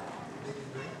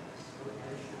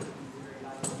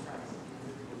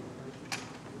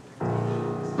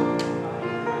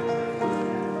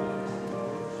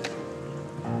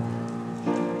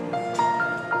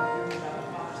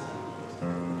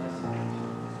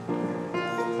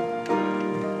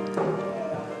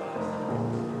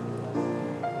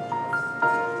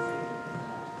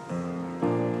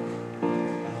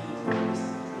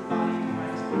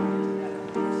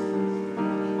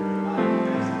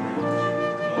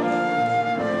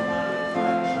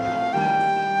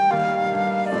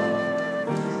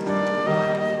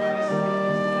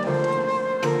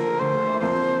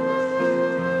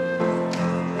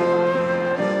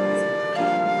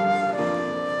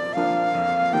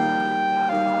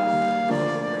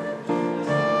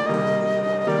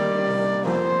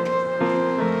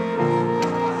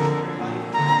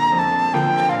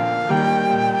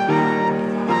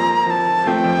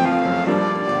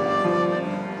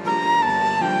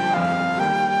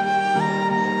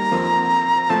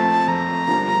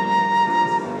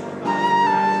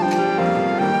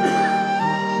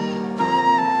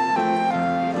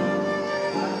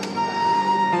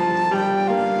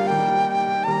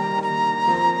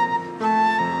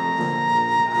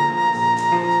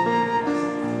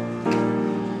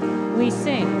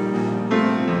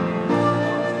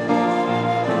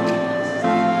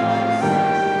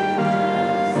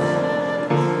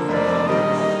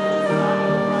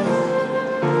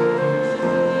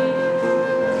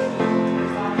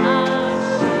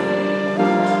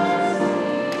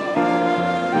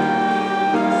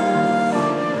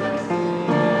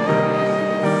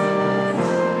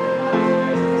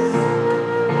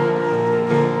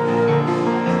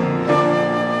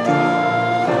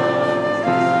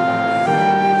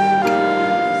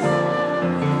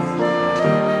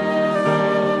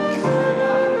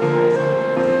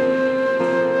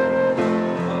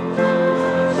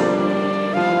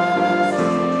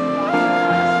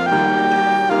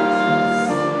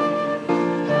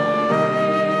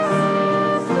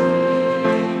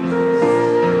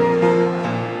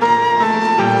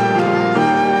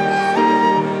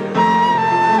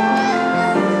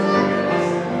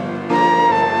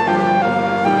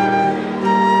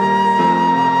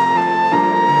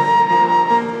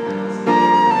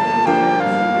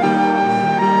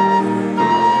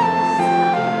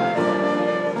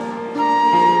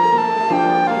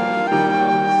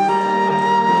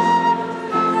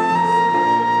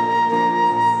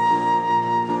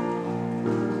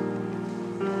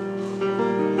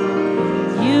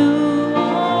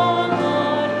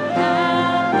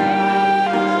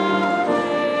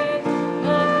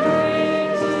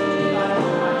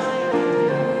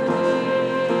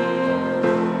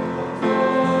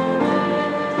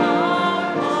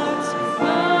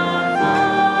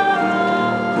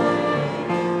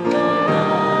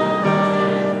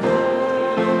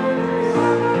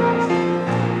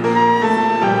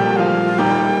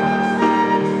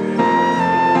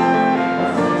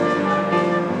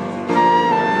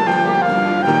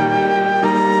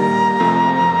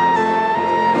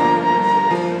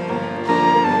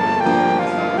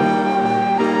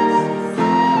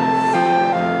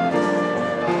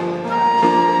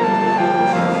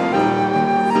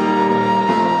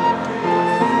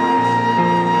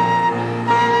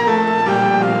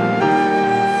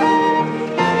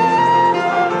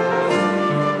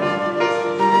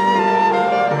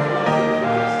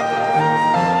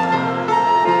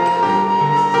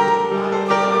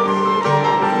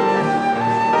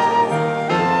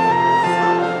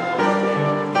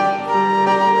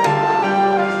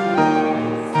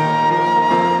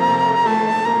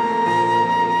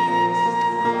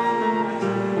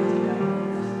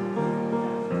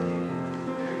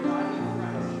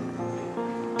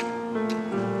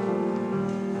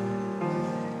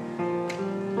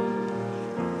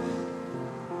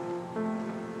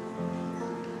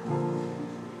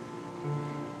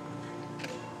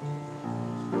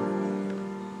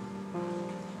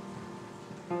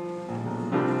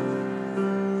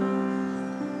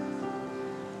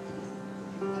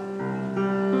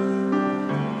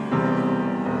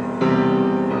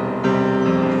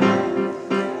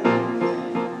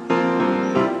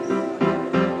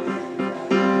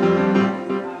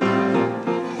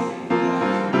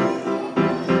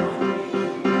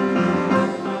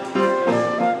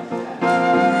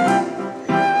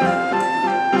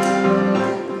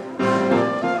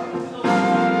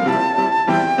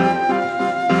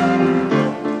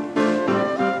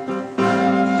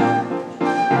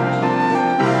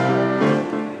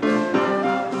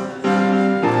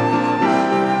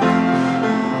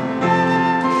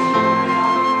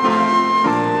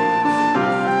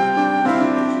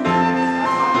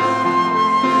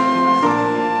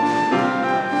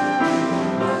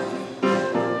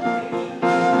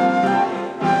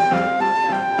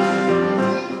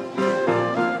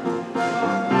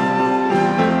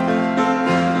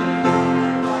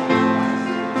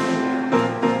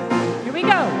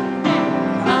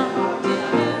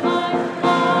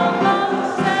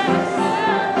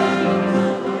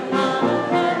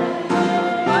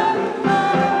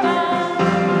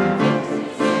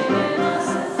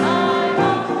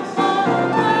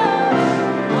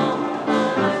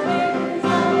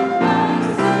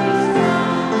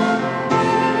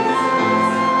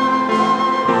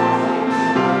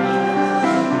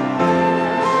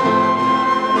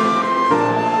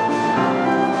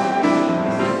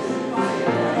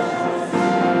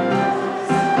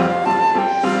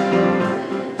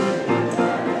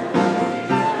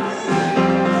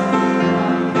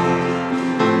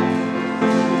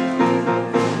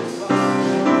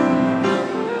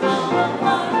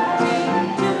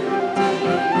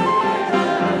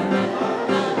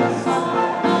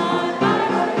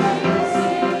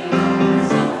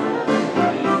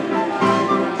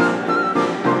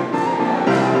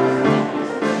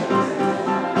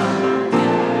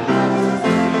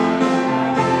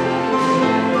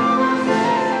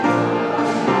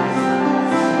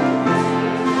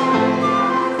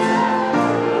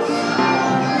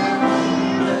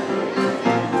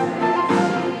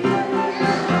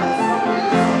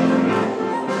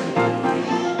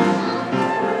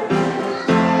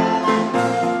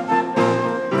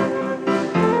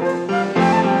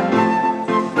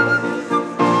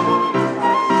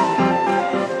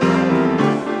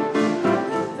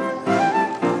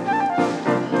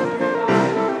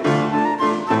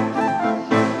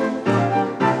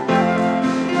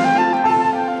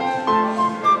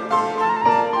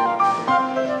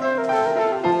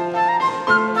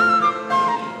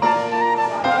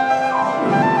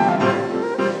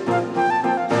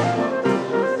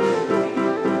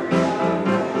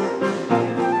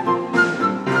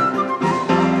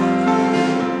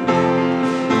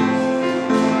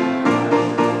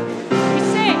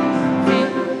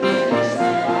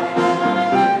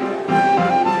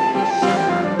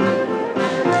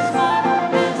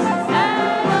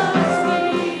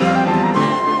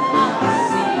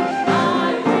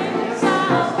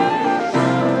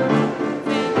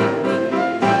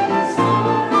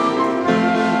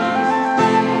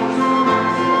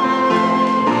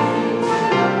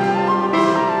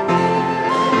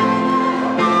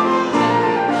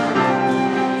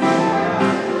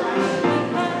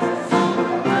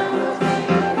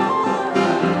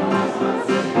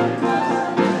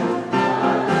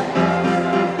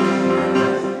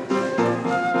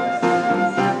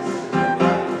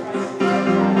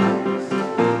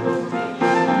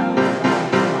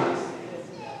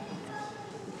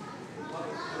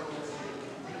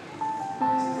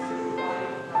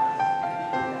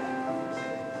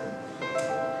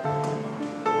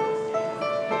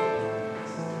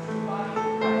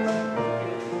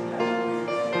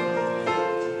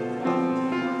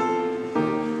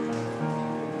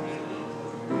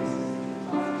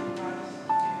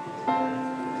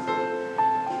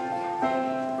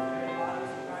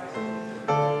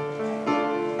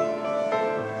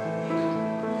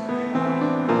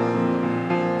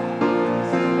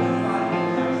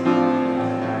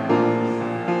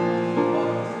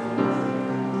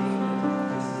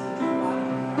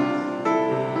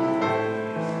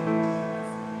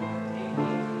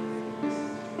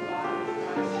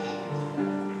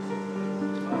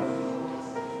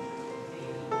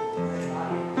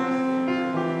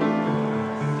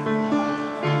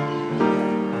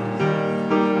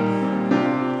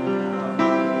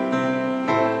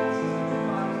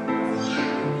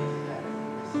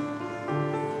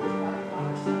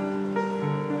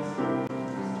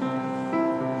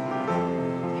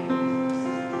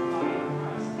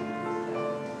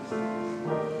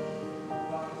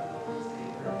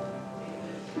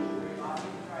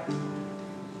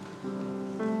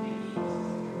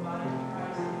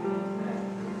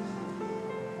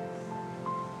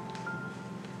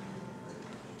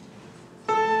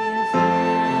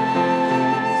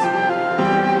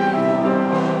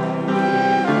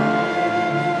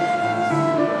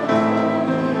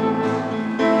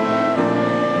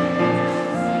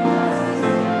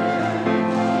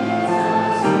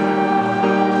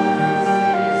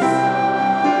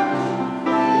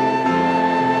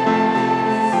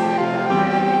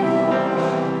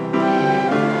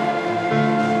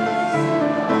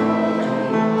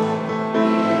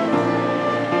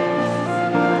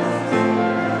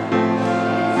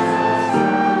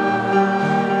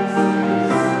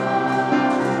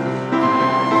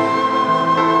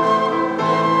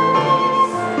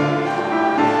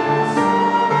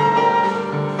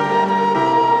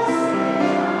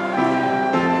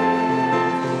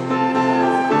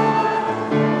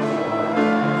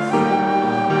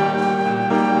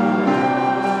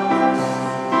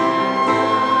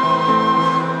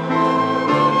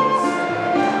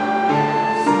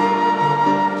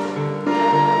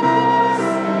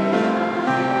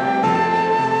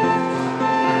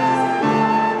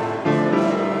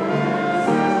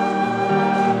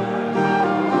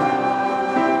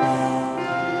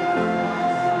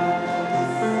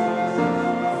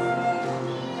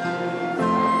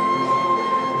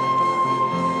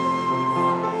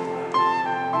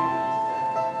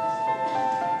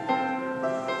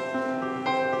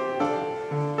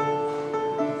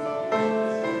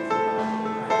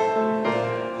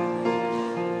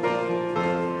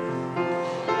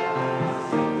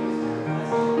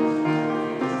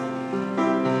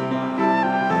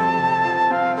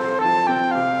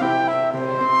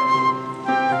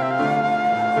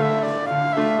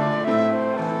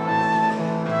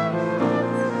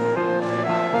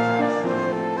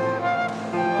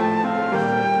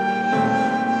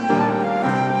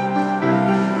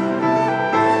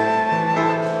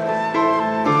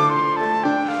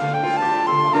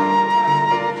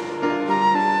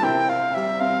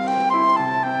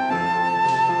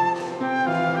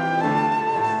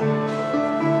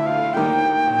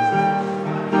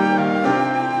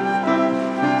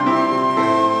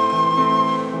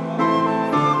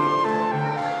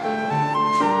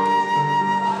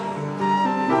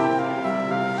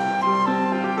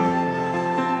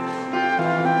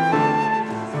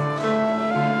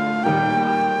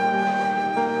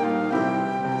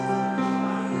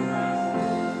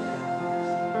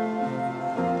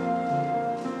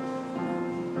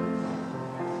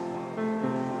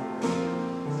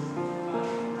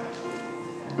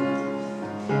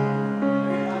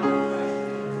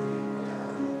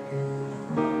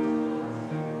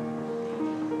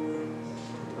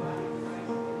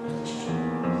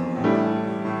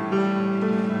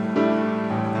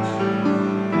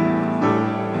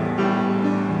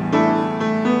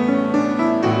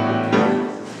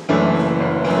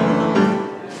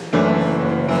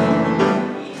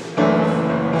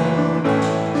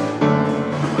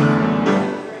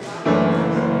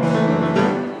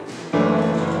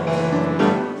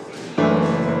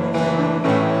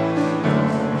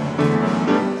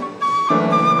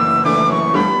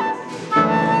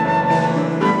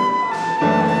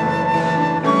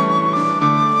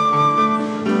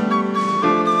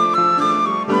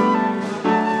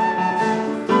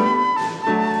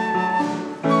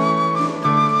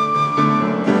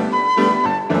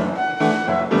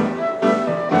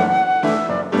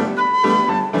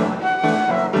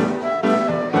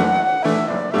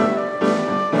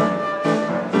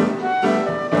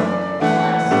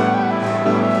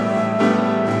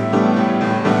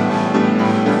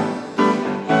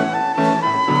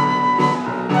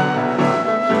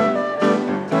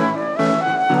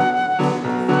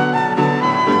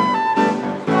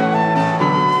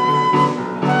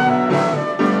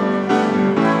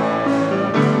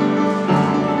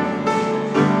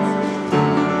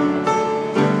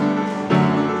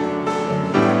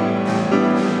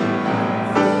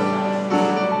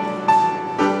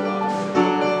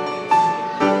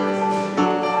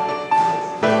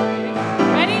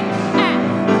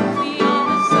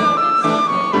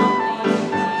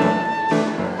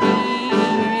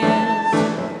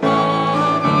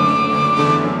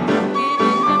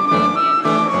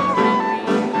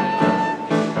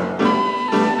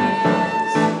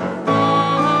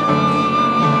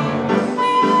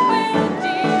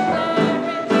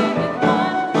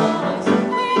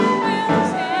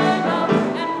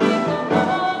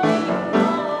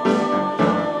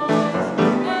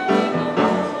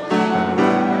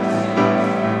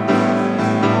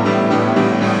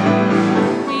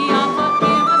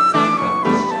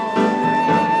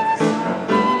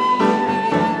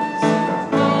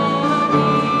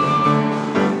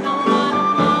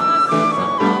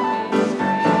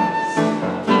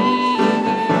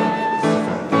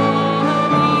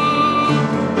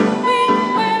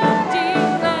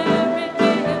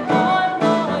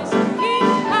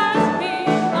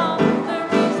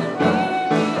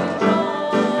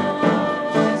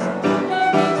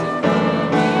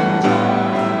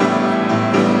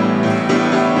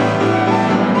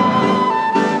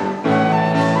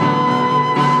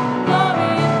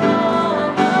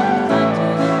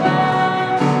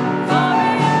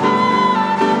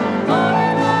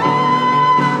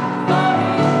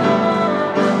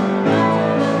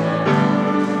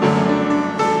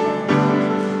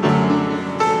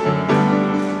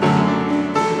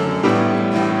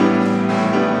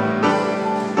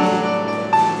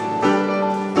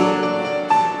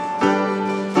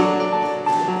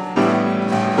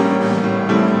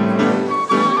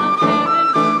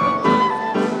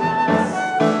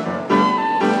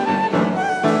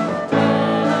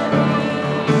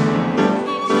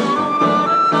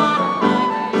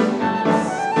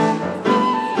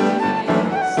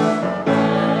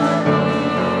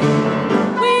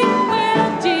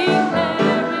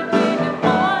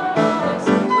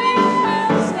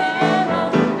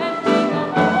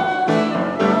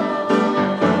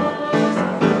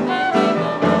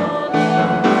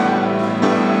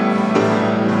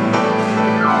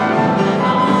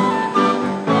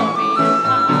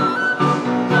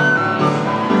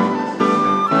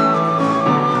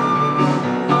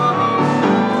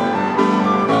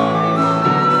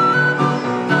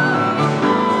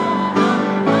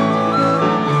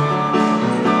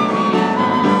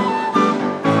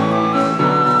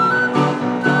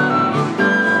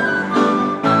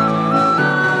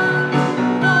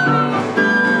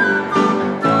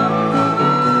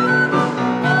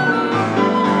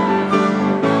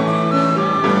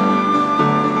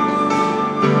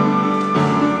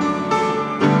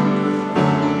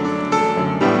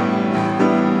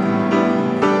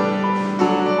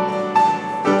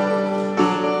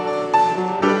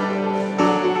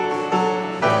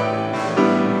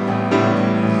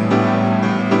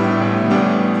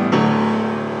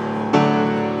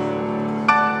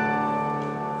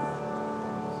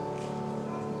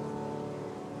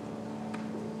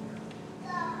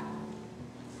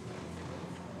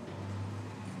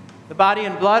 The body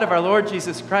and blood of our Lord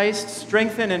Jesus Christ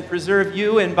strengthen and preserve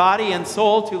you in body and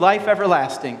soul to life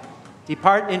everlasting.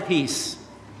 Depart in peace.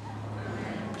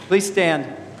 Please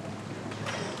stand.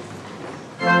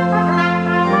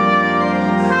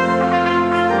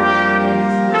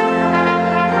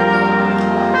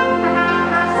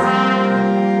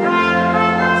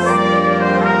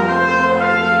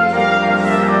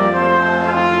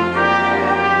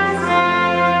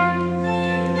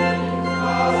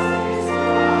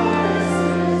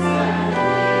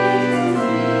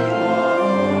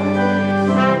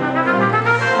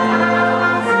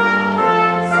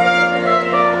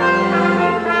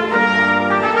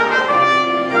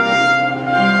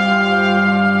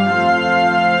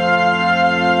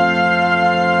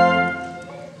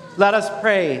 Let us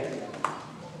pray.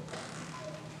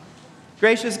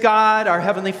 Gracious God, our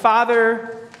Heavenly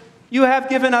Father, you have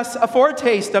given us a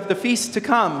foretaste of the feast to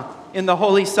come in the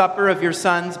Holy Supper of your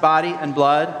Son's body and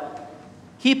blood.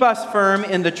 Keep us firm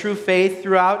in the true faith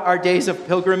throughout our days of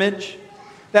pilgrimage,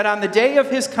 that on the day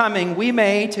of his coming we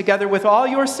may, together with all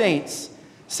your saints,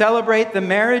 celebrate the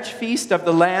marriage feast of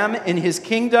the Lamb in his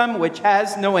kingdom which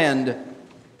has no end.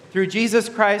 Through Jesus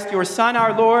Christ, your Son,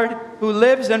 our Lord, who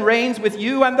lives and reigns with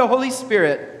you and the Holy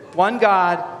Spirit, one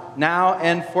God, now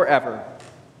and forever.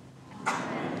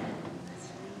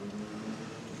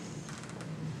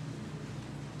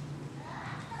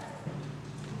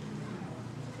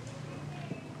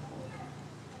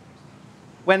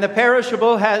 When the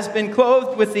perishable has been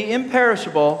clothed with the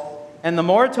imperishable, and the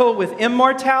mortal with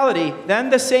immortality,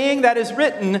 then the saying that is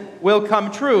written will come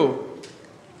true.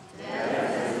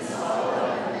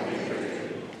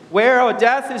 Where, O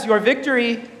death, is your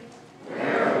victory?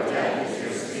 Where, O death, is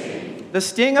your sting? The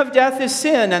sting of death is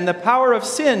sin, and the power of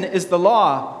sin is the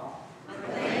law.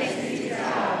 But thanks be to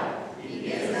God, he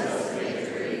gives us the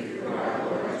victory through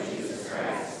our Lord Jesus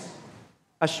Christ.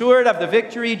 Assured of the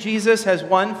victory Jesus has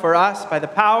won for us by the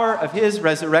power of his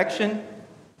resurrection,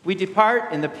 we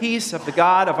depart in the peace of the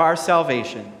God of our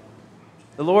salvation.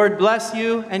 The Lord bless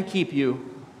you and keep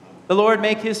you. The Lord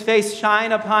make his face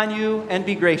shine upon you and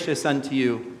be gracious unto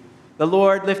you. The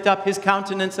Lord lift up his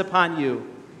countenance upon you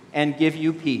and give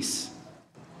you peace.